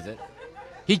 He does it.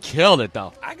 He killed it,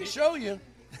 though. I can show you.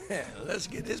 Let's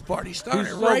get this party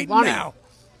started so right funny. now.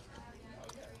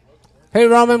 Hey,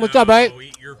 Roman, what's up, mate?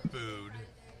 Eat your food,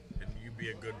 and you be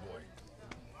a good boy.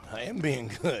 I am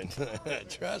being good.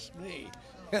 Trust me.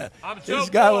 I'm so This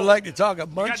guy full. would like to talk a You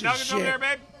got bunch of nuggets over there, shit.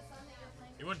 babe?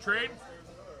 You want to trade?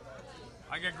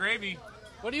 I got gravy.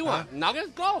 What do you want? Nuggets?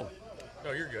 Go.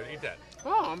 No, you're good. Eat that.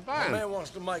 Oh, I'm My fine. man wants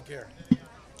the mic here.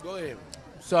 Go ahead.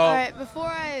 So, all right. Before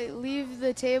I leave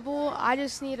the table, I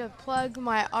just need to plug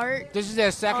my art this is their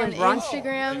on second brunch. You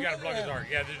Instagram. got to plug his art.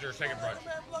 Yeah, this is your second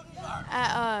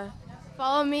brunch.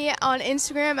 Follow me on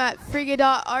Instagram at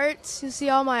frigga.art to see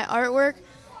all my artwork.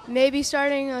 Maybe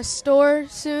starting a store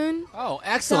soon. Oh,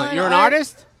 excellent. Selling You're an art.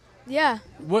 artist? Yeah,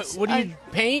 What do you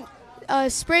paint?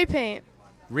 spray paint.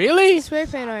 Really? Spray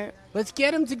paint art. Let's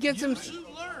get him to get some.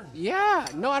 Yeah.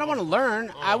 No, I don't want to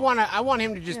learn. I want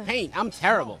him to just paint. I'm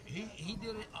terrible. He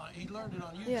did it. He learned it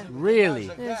on YouTube. Yeah. Really? He's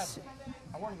like, Yes. Dad,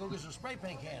 I want to go get some spray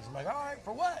paint cans. I'm like, all right,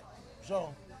 for what?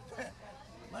 So,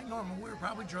 like normal, we were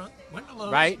probably drunk. Went to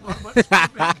Lowe's. Right. bought a bunch of spray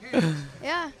paint cans.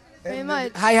 Yeah, pretty And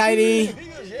much. Hi, Heidi. He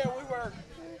goes, yeah, we were.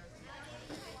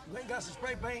 Went and got some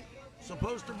spray paint, some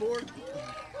poster board.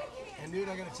 And dude,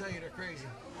 I gotta tell you, they're crazy.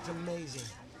 It's amazing.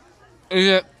 Is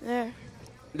it There.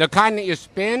 the kind that you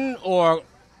spin, or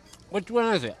which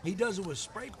one is it? He does it with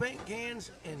spray paint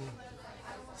cans and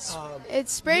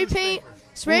It's spray paint,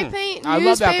 paint, I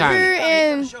love that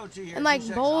newspaper, kind. and like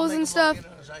bowls and stuff.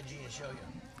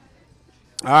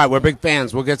 All right, we're big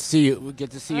fans. We'll get to see you. We'll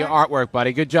get to see your artwork,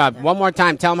 buddy. Good job. One more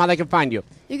time, tell them how they can find you.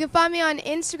 You can find me on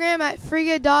Instagram at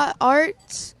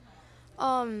frigga.art.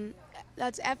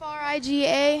 That's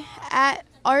FRIGA at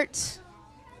art.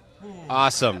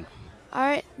 Awesome. All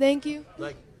right, thank you.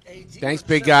 Thanks,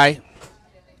 big guy.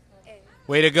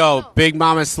 Way to go. Big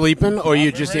Mama's sleeping, or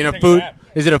you just in a Everything food? crap.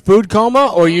 Is it a food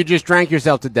coma, or you just drank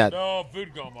yourself to death? No,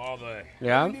 food coma all day.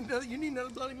 Yeah. You need another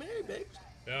Bloody Mary, babe.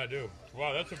 Yeah, I do.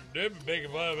 Wow, that's they're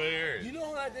big Bloody Marys. You know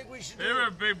what I think we should do?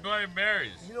 They're big Bloody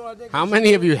Marys. You know what I think How we many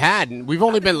should have do? you had? We've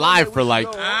only been live for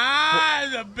like.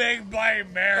 The big Bloody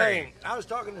Mary. Hey, I was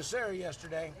talking to Sarah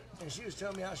yesterday, and she was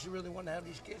telling me how she really wanted to have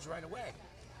these kids right away.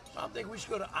 So I'm thinking we should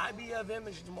go to IBF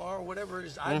Image tomorrow, or whatever it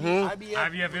is. IBF.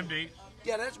 IVFMD.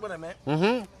 Yeah, that's what I meant.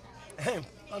 Mm-hmm.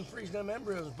 Unfreezing them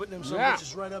embryos and putting them some Yeah.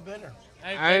 bitches right up in her.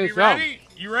 Hey, I you think so. ready?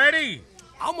 You ready?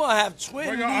 I'm gonna have twin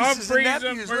We're gonna nieces and unfreeze them.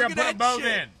 nephews. We're Look gonna put at them that both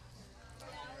shit. in.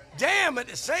 Damn! At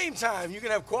the same time, you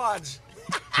can have quads.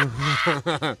 Not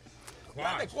to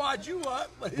Quads. quad you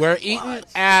up. But We're it's eating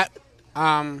quads. at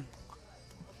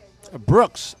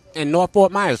Brooks in North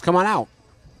Fort Myers. Come on out.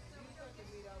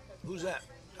 Who's that?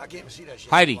 I can't even see that shit.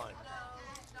 Heidi.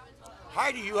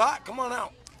 Heidi, you hot? Come on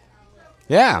out.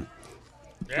 Yeah.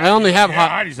 I only have hot.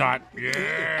 Heidi's hot.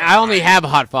 Yeah. I only have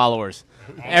hot followers.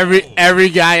 Every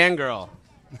guy and girl.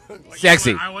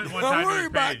 Sexy. I went one time Don't to worry his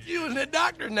about page. you and the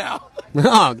doctor now.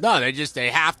 No, they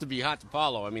have to be hot to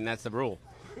follow. I mean, that's the rule.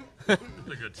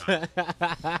 It's a good time.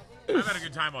 I've had a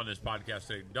good time on this podcast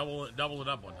today. Double it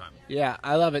up one time. Yeah,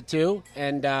 I love it too.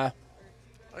 And I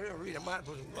gotta read. I might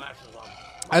put some glasses on.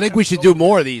 I think we should do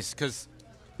more of these because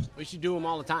we should do them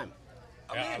all the time.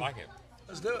 Yeah, I like it.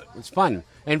 Let's do it. It's fun.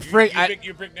 And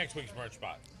You pick next week's merch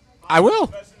spot. I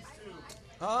will.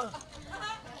 Huh?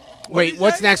 Wait,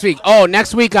 what's next week? Oh,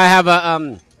 next week I have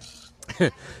a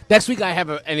next week I have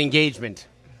an engagement.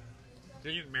 Are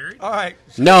you getting married? All right.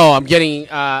 No, I'm getting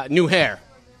new hair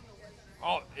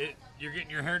Oh, you're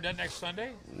getting your hair done next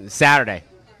Sunday? Saturday.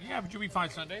 Yeah, but you'll be fine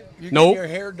Sunday. You're Nope. getting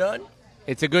your hair done?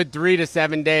 It's a good 3 to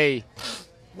 7 day.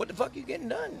 What the fuck you getting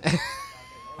done?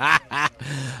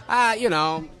 You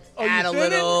know, Oh, you add a thinning?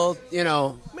 little, you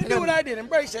know. Man, do what I did.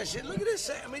 Embrace that shit. Look at this.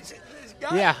 I mean, this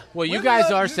guy. Yeah, well, you Women guys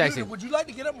love are you. sexy. Would you like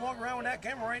to get up and walk around with that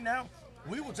camera right now?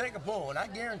 We will take a poll, and I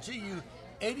guarantee you,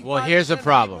 85% Well, here's the of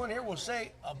problem. people in here will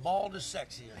say a bald is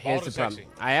sexier. Here's Bald the is problem. sexy.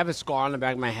 I have a scar on the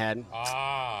back of my head,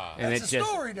 Ah. and That's it's a just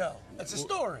story, though. That's a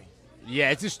story.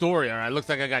 yeah, it's a story. All right, it looks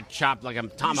like I got chopped like a You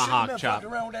shouldn't tomahawk have chop.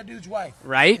 fucked around with that dude's wife.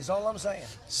 Right? That's all I'm saying.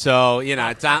 So you know,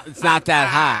 it's not that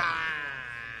hot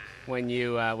when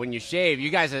you shave. You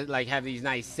guys are, like have these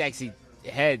nice sexy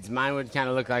heads. Mine would kind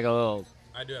of look like a little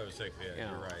I do have a sexy head. you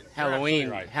know, You're right. You're Halloween.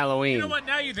 absolutely right. Halloween. You know what?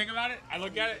 Now you think about it, I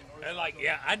look at it and like,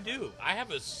 yeah, I do. I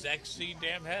have a sexy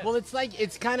damn head. Well,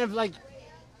 it's kind of like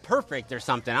perfect or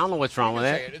something. I don't know what's wrong with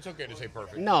Say it. It's okay to say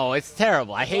perfect. No, it's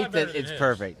terrible. I hate better that than it's his.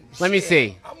 perfect. Let me Shit,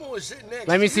 see. I'm always sitting next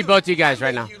Let me to see both you guys I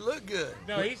right think now. You look good.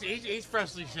 No, he's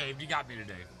freshly shaved. You got me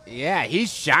today. Yeah,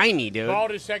 he's shiny, dude.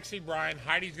 Bald is sexy, Brian.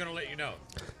 Heidi's gonna let you know.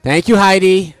 Thank you,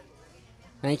 Heidi.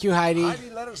 Thank you, Heidi. Heidi,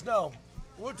 let us know.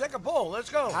 We'll take a poll. Let's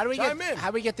go. How do we Chime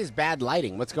in. get this bad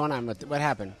lighting? What's going on? What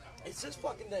happened? It's this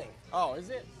fucking thing. Oh, is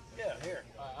it? Yeah, here.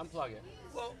 Unplug it.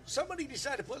 Well, somebody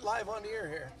decided to put live on the air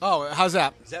here. Oh, how's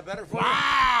that? Is that better for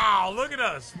Wow, look at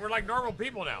us. We're like normal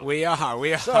people now. We are.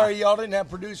 you? Sorry, y'all didn't have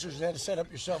producers and had to set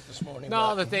up yourself this morning. No,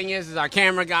 but the thing is our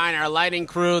camera guy and our lighting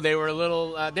crew, they were a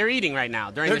little, they're eating right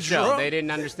now during They're the show. drunk. They didn't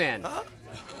understand. Huh?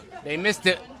 They missed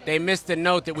it. They missed the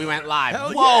note that we went live.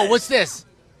 Hell Whoa, yes. what's this?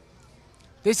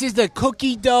 This is the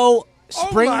cookie dough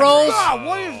spring oh my rolls? God,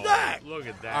 what is that? Look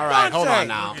at that. All right, hold Dante, on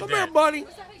now. Come here, buddy.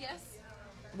 Yes.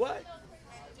 What?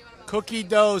 Cookie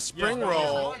dough spring Yes,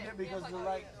 roll. Because they're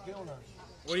like killing us.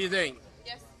 What do you think?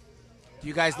 Yes. Do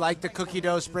you guys like the cookie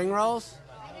dough spring rolls?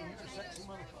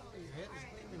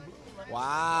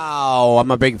 Wow,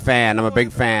 I'm a big fan.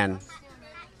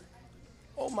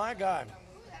 Oh my God.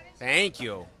 Thank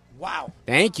you. Wow.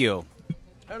 Thank you.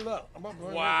 Hey, look. I'm up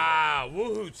right Wow,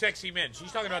 woohoo, sexy men.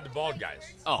 She's talking about the bald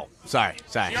guys. Oh, sorry.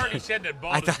 She already said that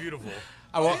bald is beautiful.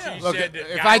 I won't, She look, said that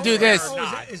if guys I do are this,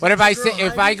 not. but if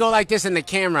I go like this in the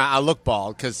camera, I'll look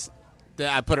bald because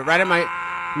I put it right in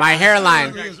my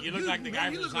hairline. You look like the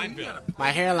guy from Seinfeld.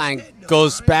 My hairline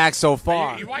goes back so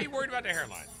far Why are you worried about the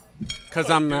hairline? because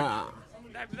I'm. Why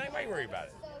are you worried about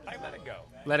it? Like, let it go.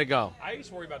 Let it go. I used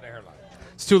to worry about the hairline.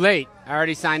 It's too late. I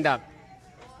already signed up.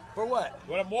 For what?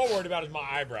 What I'm more worried about is my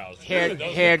eyebrows. Hair, Look at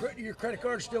those- hair. Your credit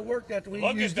card still worked after we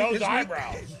Look at used it those this week?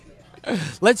 eyebrows.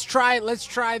 Let's try the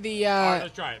All right,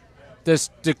 let's try it.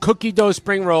 the cookie dough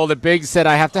spring roll that Big said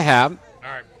I have to have. All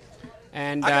right.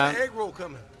 And I got an egg roll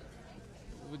coming.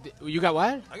 you got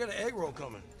what? I got an egg roll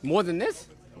coming. More than this?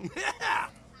 Yeah.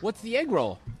 What's the egg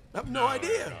roll? I have no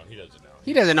idea. No, he doesn't know.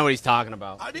 He doesn't know what he's talking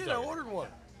about. I did. I ordered one.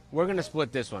 We're gonna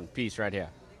split this one piece right here.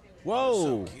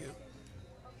 Whoa, So cute.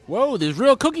 whoa! There's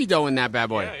real cookie dough in that bad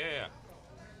boy. Yeah.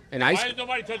 And Why ice. is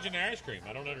nobody touching their ice cream?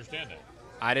 I don't understand that.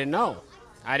 I didn't know,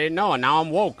 and now I'm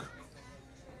woke.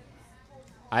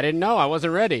 I didn't know. I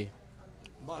wasn't ready.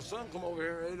 My son come over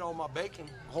here and ate all my bacon.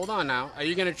 Hold on now. Are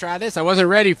you gonna try this? I wasn't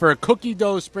ready for a cookie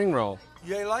dough spring roll.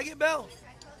 You ain't like it, Belle?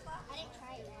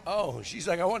 Oh, she's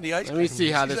like, I want the ice Let cream. me see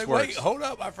how She's this like, Wait, works. hold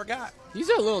up, I forgot. These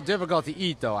are a little difficult to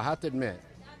eat, though. I have to admit.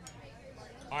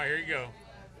 All right, here you go.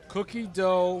 Cookie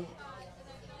dough.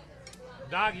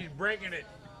 Doc, he's breaking it.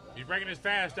 He's breaking it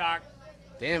fast, Doc.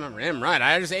 Damn, I'm right.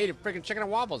 I just ate a freaking chicken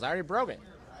and waffles. I already broke it.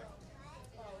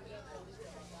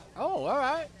 Oh, all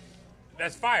right.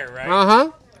 That's fire, right?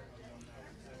 Uh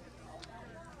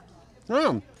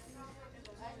huh.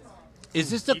 Is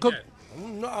this the Eat cook? that.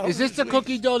 No, I don't Is this the usually-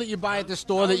 cookie dough that you buy at the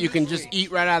store that you can just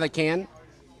eat right out of the can?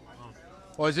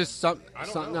 Or is this something I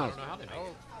don't something know. else? I don't know how they make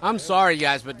it. I'm sorry,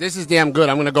 guys, but this is damn good.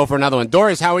 I'm going to go for another one.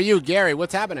 Doris, how are you? Gary,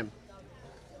 what's happening?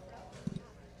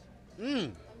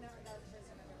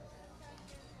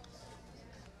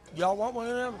 Y'all want one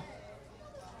of them?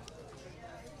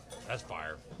 That's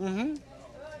fire. Mm-hmm.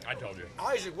 I told you.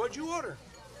 Isaac, what'd you order?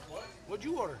 What'd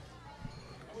you order?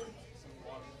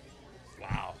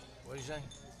 Wow. What'd you say?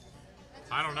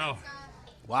 I don't know.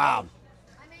 Wow.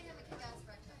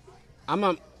 I'm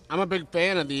a big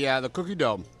fan of the cookie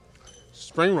dough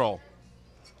spring roll.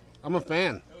 I'm a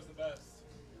fan.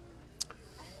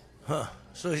 Huh.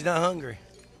 So he's not hungry.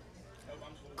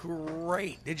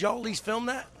 Great. Did y'all at least film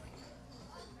that?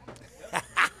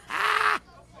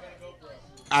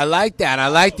 I like that. I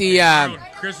like the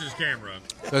Chris's camera.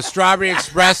 the strawberry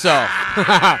espresso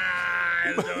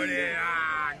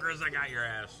Chris, I got your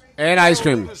ass. and ice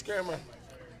cream. This camera.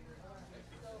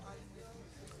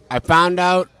 I found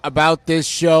out about this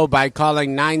show by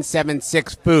calling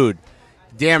 976 Food.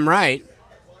 Damn right.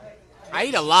 I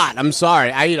eat a lot. I'm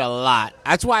sorry. I eat a lot.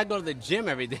 That's why I go to the gym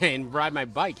every day and ride my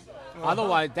bike.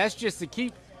 Otherwise, that's just to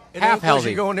keep And half of course healthy.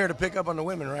 you're going there to pick up on the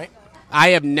women, right? I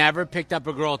have never picked up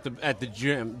a girl at the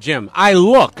gym. I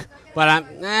look, but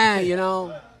I'm, you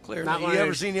know. Clearly. not one You of ever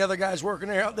those- seen the other guys working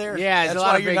there out there? Yeah, there's That's a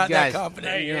lot why of you're big not guys. that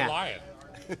confident. Hey, you're Yeah. lying.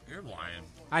 You're lying.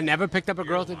 I never picked up a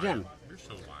girl at the gym. You're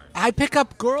so lying. I pick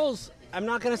up girls. I'm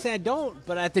not going to say I don't,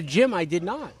 but at the gym I did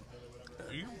not.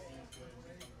 You-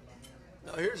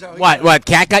 No, here's how he What,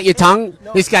 Cat got your tongue?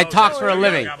 This guy no, talks no, for a no,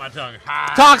 living. Got my tongue.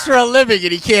 Ha. Talks for a living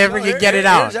and he can't freaking get it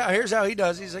out. Here's how he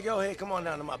does. He's like, "Oh, hey, come on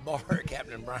down to my bar at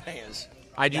Captain Brian's."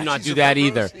 I do Got not you do some that front row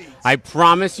either. seats. I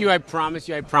promise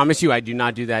you, I do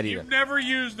not do that either. You've never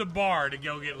used the bar to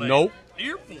go get laid. Nope.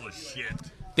 You're full of shit.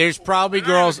 There's probably And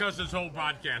girls. I discussed this whole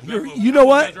podcast. You know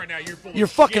what? Right now, you're full You're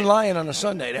of fucking shit. lying on a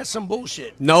Sunday. That's some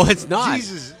bullshit. No, it's not.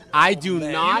 Jesus. I do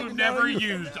man. not. You've never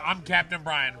used I'm Captain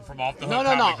Brian from Off the Hook. No.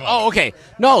 Comedy Club. Oh, okay.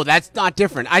 No, that's not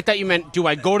different. I thought you meant, do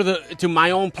I go to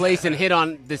my own place and hit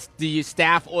on the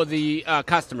staff or the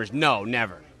customers? No,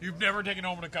 never. You've never taken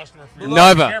home a customer for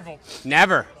Never. Be careful.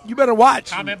 Never. You better watch.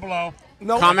 Comment below.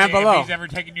 No, Comment If below. he's ever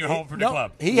taken you home from the no,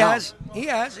 club. He No. has. He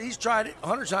has. He's tried it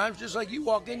 100 times. Just like you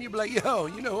walk in, you be like, "Yo,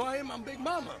 you know who I am? I'm Big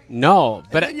Mama." No,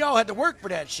 But but then y'all had to work for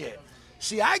that shit.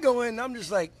 See, I go in, I'm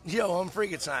just like, "Yo, I'm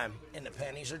freaking time," and the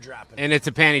panties are dropping. and it's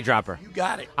a panty dropper. You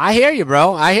got it. I hear you,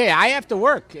 bro. I hear you. I have to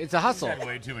work. It's a hustle. Had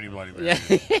way too many bloody Yeah.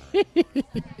 Marys.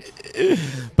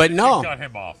 But no. Cut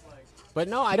him off. But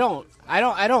no, I don't. I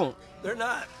don't. They're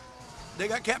not. They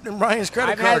got Captain Brian's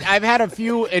credit card. I've had a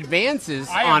few advances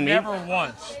I on have me. never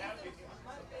once.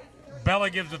 Bella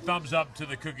gives a thumbs up to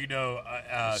the cookie dough.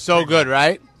 So good,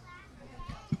 right?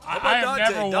 I about have Dante?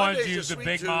 never once Dante's a used the sweet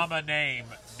Big tooth. Mama name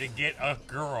to get a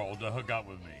girl to hook up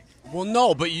with me. Well,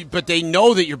 no, but they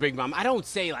know that you're Big Mom. I don't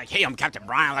say like, "Hey, I'm Captain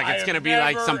Brian," like I it's have gonna be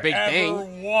like some big never, thing. ever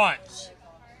once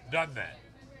done that.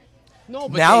 No,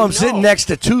 but now they I'm sitting know. next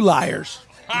to two liars.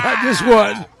 Not just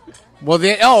one. Well,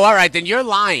 all right, then you're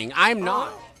lying. I'm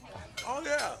not. Oh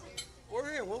yeah.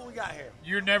 We're here. What we got here?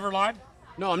 You never lied.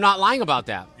 No, I'm not lying about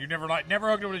that. You never lied. Never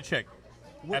hooked up with a chick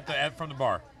from the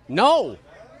bar. No.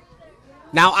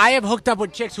 Now I have hooked up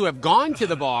with chicks who have gone to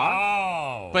the bar,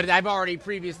 Oh, but I've already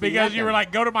previously because met you were them.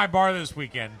 like, go to my bar this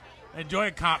weekend, enjoy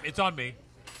a comp. It's on me.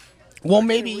 well,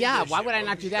 maybe read yeah. this Why shit, would I bro.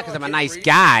 not do You that? Because still I'm a can't nice read?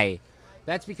 guy.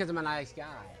 That's because I'm a nice guy.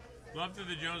 Love to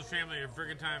the Jones family. Your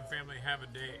friggin' time family. Have a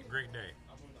great day.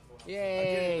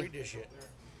 Yay! Read this shit.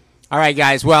 All right,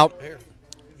 guys. Well, Here.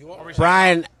 You want me?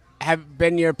 Brian, have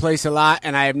been to your place a lot,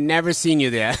 and I have never seen you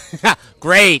there.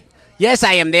 Great. Yes,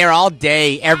 I am there all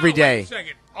day, every Oh, day. Wait a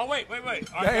second. Oh, wait. I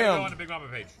gotta Damn. go on the Big Mama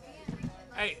page.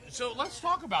 Hey, so let's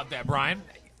talk about that, Brian.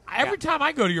 Every time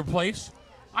I go to your place,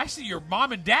 I see your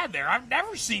mom and dad there. I've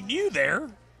never seen you there.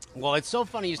 Well, it's so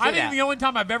funny you say I think that. the only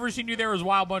time I've ever seen you there was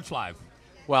Wild Bunch Live.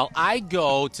 Well, I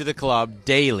go to the club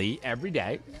daily, every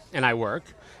day, and I work.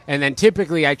 And then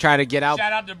typically I try to get out.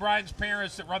 Shout out to Brian's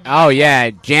parents that run the Oh, yeah,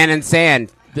 Jan and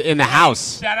Sand in the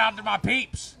house. Shout out to my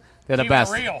peeps. They're the Keep it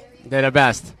best. real. They're the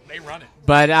best. They run it.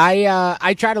 But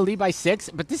I try to leave by 6,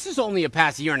 but this is only a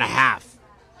past year and a half.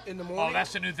 In the Oh, morning.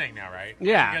 that's the new thing now, right?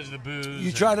 Yeah. Because of the booze.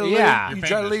 You try to leave. Yeah. You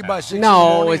try to leave by 6 in the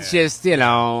No, morning. it's just,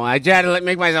 I try to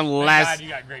make myself God, less you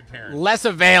got great parents. less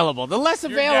available. The less Your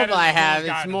dad available is I the have, coolest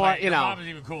guy it's on the more, planet. you Your know. mom is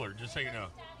even cooler, just so you know.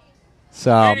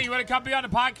 So, Danny, you want to come be on the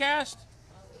podcast?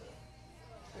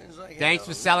 It's like, thanks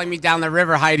for selling me down the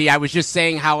river, Heidi. I was just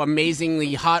saying how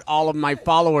amazingly hot all of my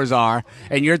followers are,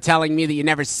 and you're telling me that you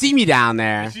never see me down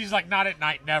there. She's like, not at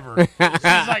night, never.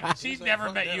 She's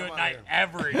never met you at night,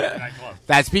 ever in a nightclub.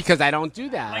 That's because I don't do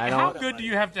that. I Like, how don't. good do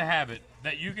you have to have it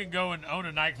that you can go and own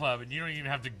a nightclub and you don't even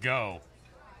have to go?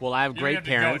 Well, I have You great have to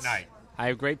go at parents. night. I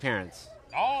have great parents.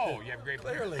 Oh, you have great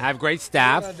Clearly. I have great You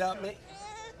staff. wanna adopt me?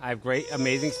 I have great,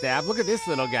 amazing staff. Look at this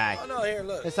little guy. Oh no, here,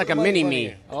 look. It's like a Look, mini look me.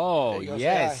 here. Oh, There you go,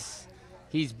 yes.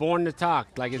 He's born to talk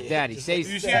like his daddy. just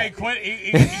Says, You see how he quit?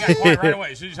 He got quiet right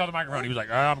away. As soon as he held the microphone, he was like,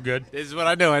 oh, I'm good. this is what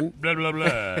I'm doing. Blah, blah,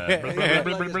 blah. Blah, blah,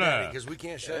 blah, blah, blah. Because we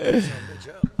can't shut this son of a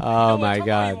bitch up. Oh, No, my tell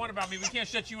me all you God. want about me. We can't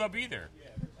shut you up either.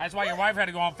 That's why your wife had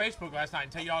to go on Facebook last night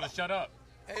and tell you all to shut up.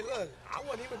 Hey, look, I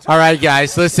wasn't even. All right,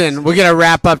 guys, listen. We're gonna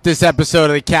wrap up this episode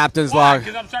of the Captain's Log.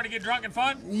 Because I'm starting to get drunk and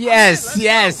fun? Yes,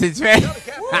 yes, it's very. Tell the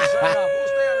captain to sign off. We'll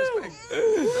stay on this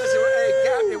thing. Listen, hey,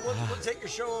 Captain, we'll take your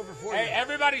show over for Hey, you.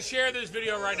 everybody share this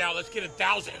video right now. Let's get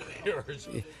 1,000 viewers.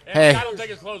 And Hey. Scott will take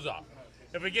his clothes off.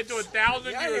 If we get to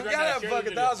 1,000 Yeah, viewers you right gotta now, have share fucking the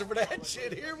video. 1,000 for that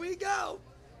shit. Here we go.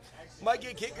 Might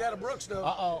get kicked out of Brooks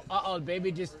though.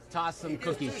 Baby just tossed some He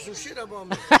just threw some shit up on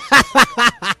me.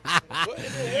 Did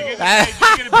you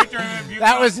get a picture of him puking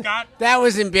That on was Scott? that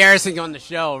was embarrassing on the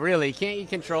show. Really, can't you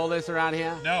control this around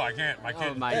here? No, I can't. My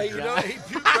kid. Oh my Hey, you know, god! he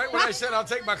puked right when I said I'll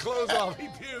take my clothes off. He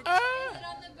puked.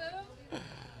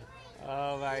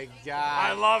 Oh my I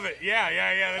god! love it. Yeah.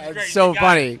 That's That's great. so We got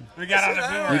funny. it. We got it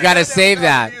on the You video. gotta save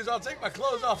that. I'll take my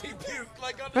clothes off. He puked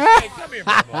like on the Hey, come here,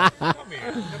 Bubba. Come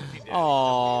here. Come see Daddy.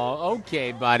 Oh,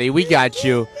 okay, buddy. We got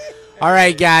you. All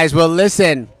right, guys. Well,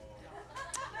 listen.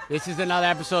 This is another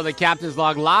episode of the Captain's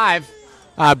Log Live.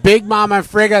 Big Mama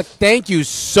Frigga, thank you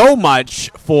so much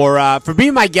for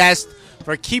being my guest,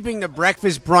 for keeping the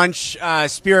breakfast brunch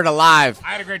spirit alive.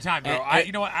 I had a great time, bro.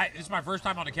 You know what? This is my first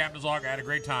time on the Captain's Log. I had a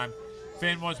great time.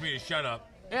 Finn wants me to shut up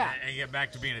and get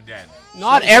back to being a dad.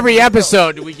 Not every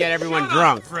episode do we get everyone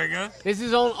drunk. Frigga. This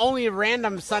is only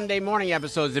random Sunday morning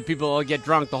episodes that people will get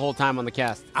drunk the whole time on the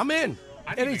cast. I'm in.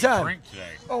 I need to Anytime. drink today.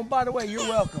 Oh, by the way, you're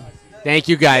welcome. Thank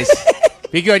you, guys.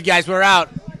 Be good, guys. We're out.